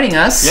for joining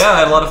us. Yeah, I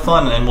had a lot of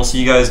fun, and we'll see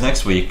you guys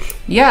next week.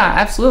 Yeah,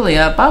 absolutely.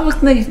 Bob,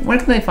 where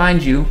can they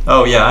find you?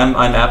 Oh, yeah, I'm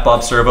at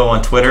Bob Servo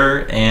on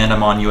Twitter, and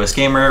I'm on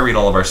USgamer, read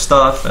all of our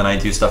stuff, and I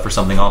do stuff for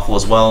Something Awful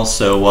as well.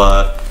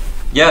 So,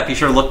 yeah, be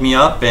sure to look me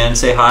up and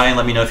say hi and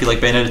let me know if you like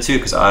Bayonetta 2,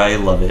 because I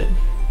love it.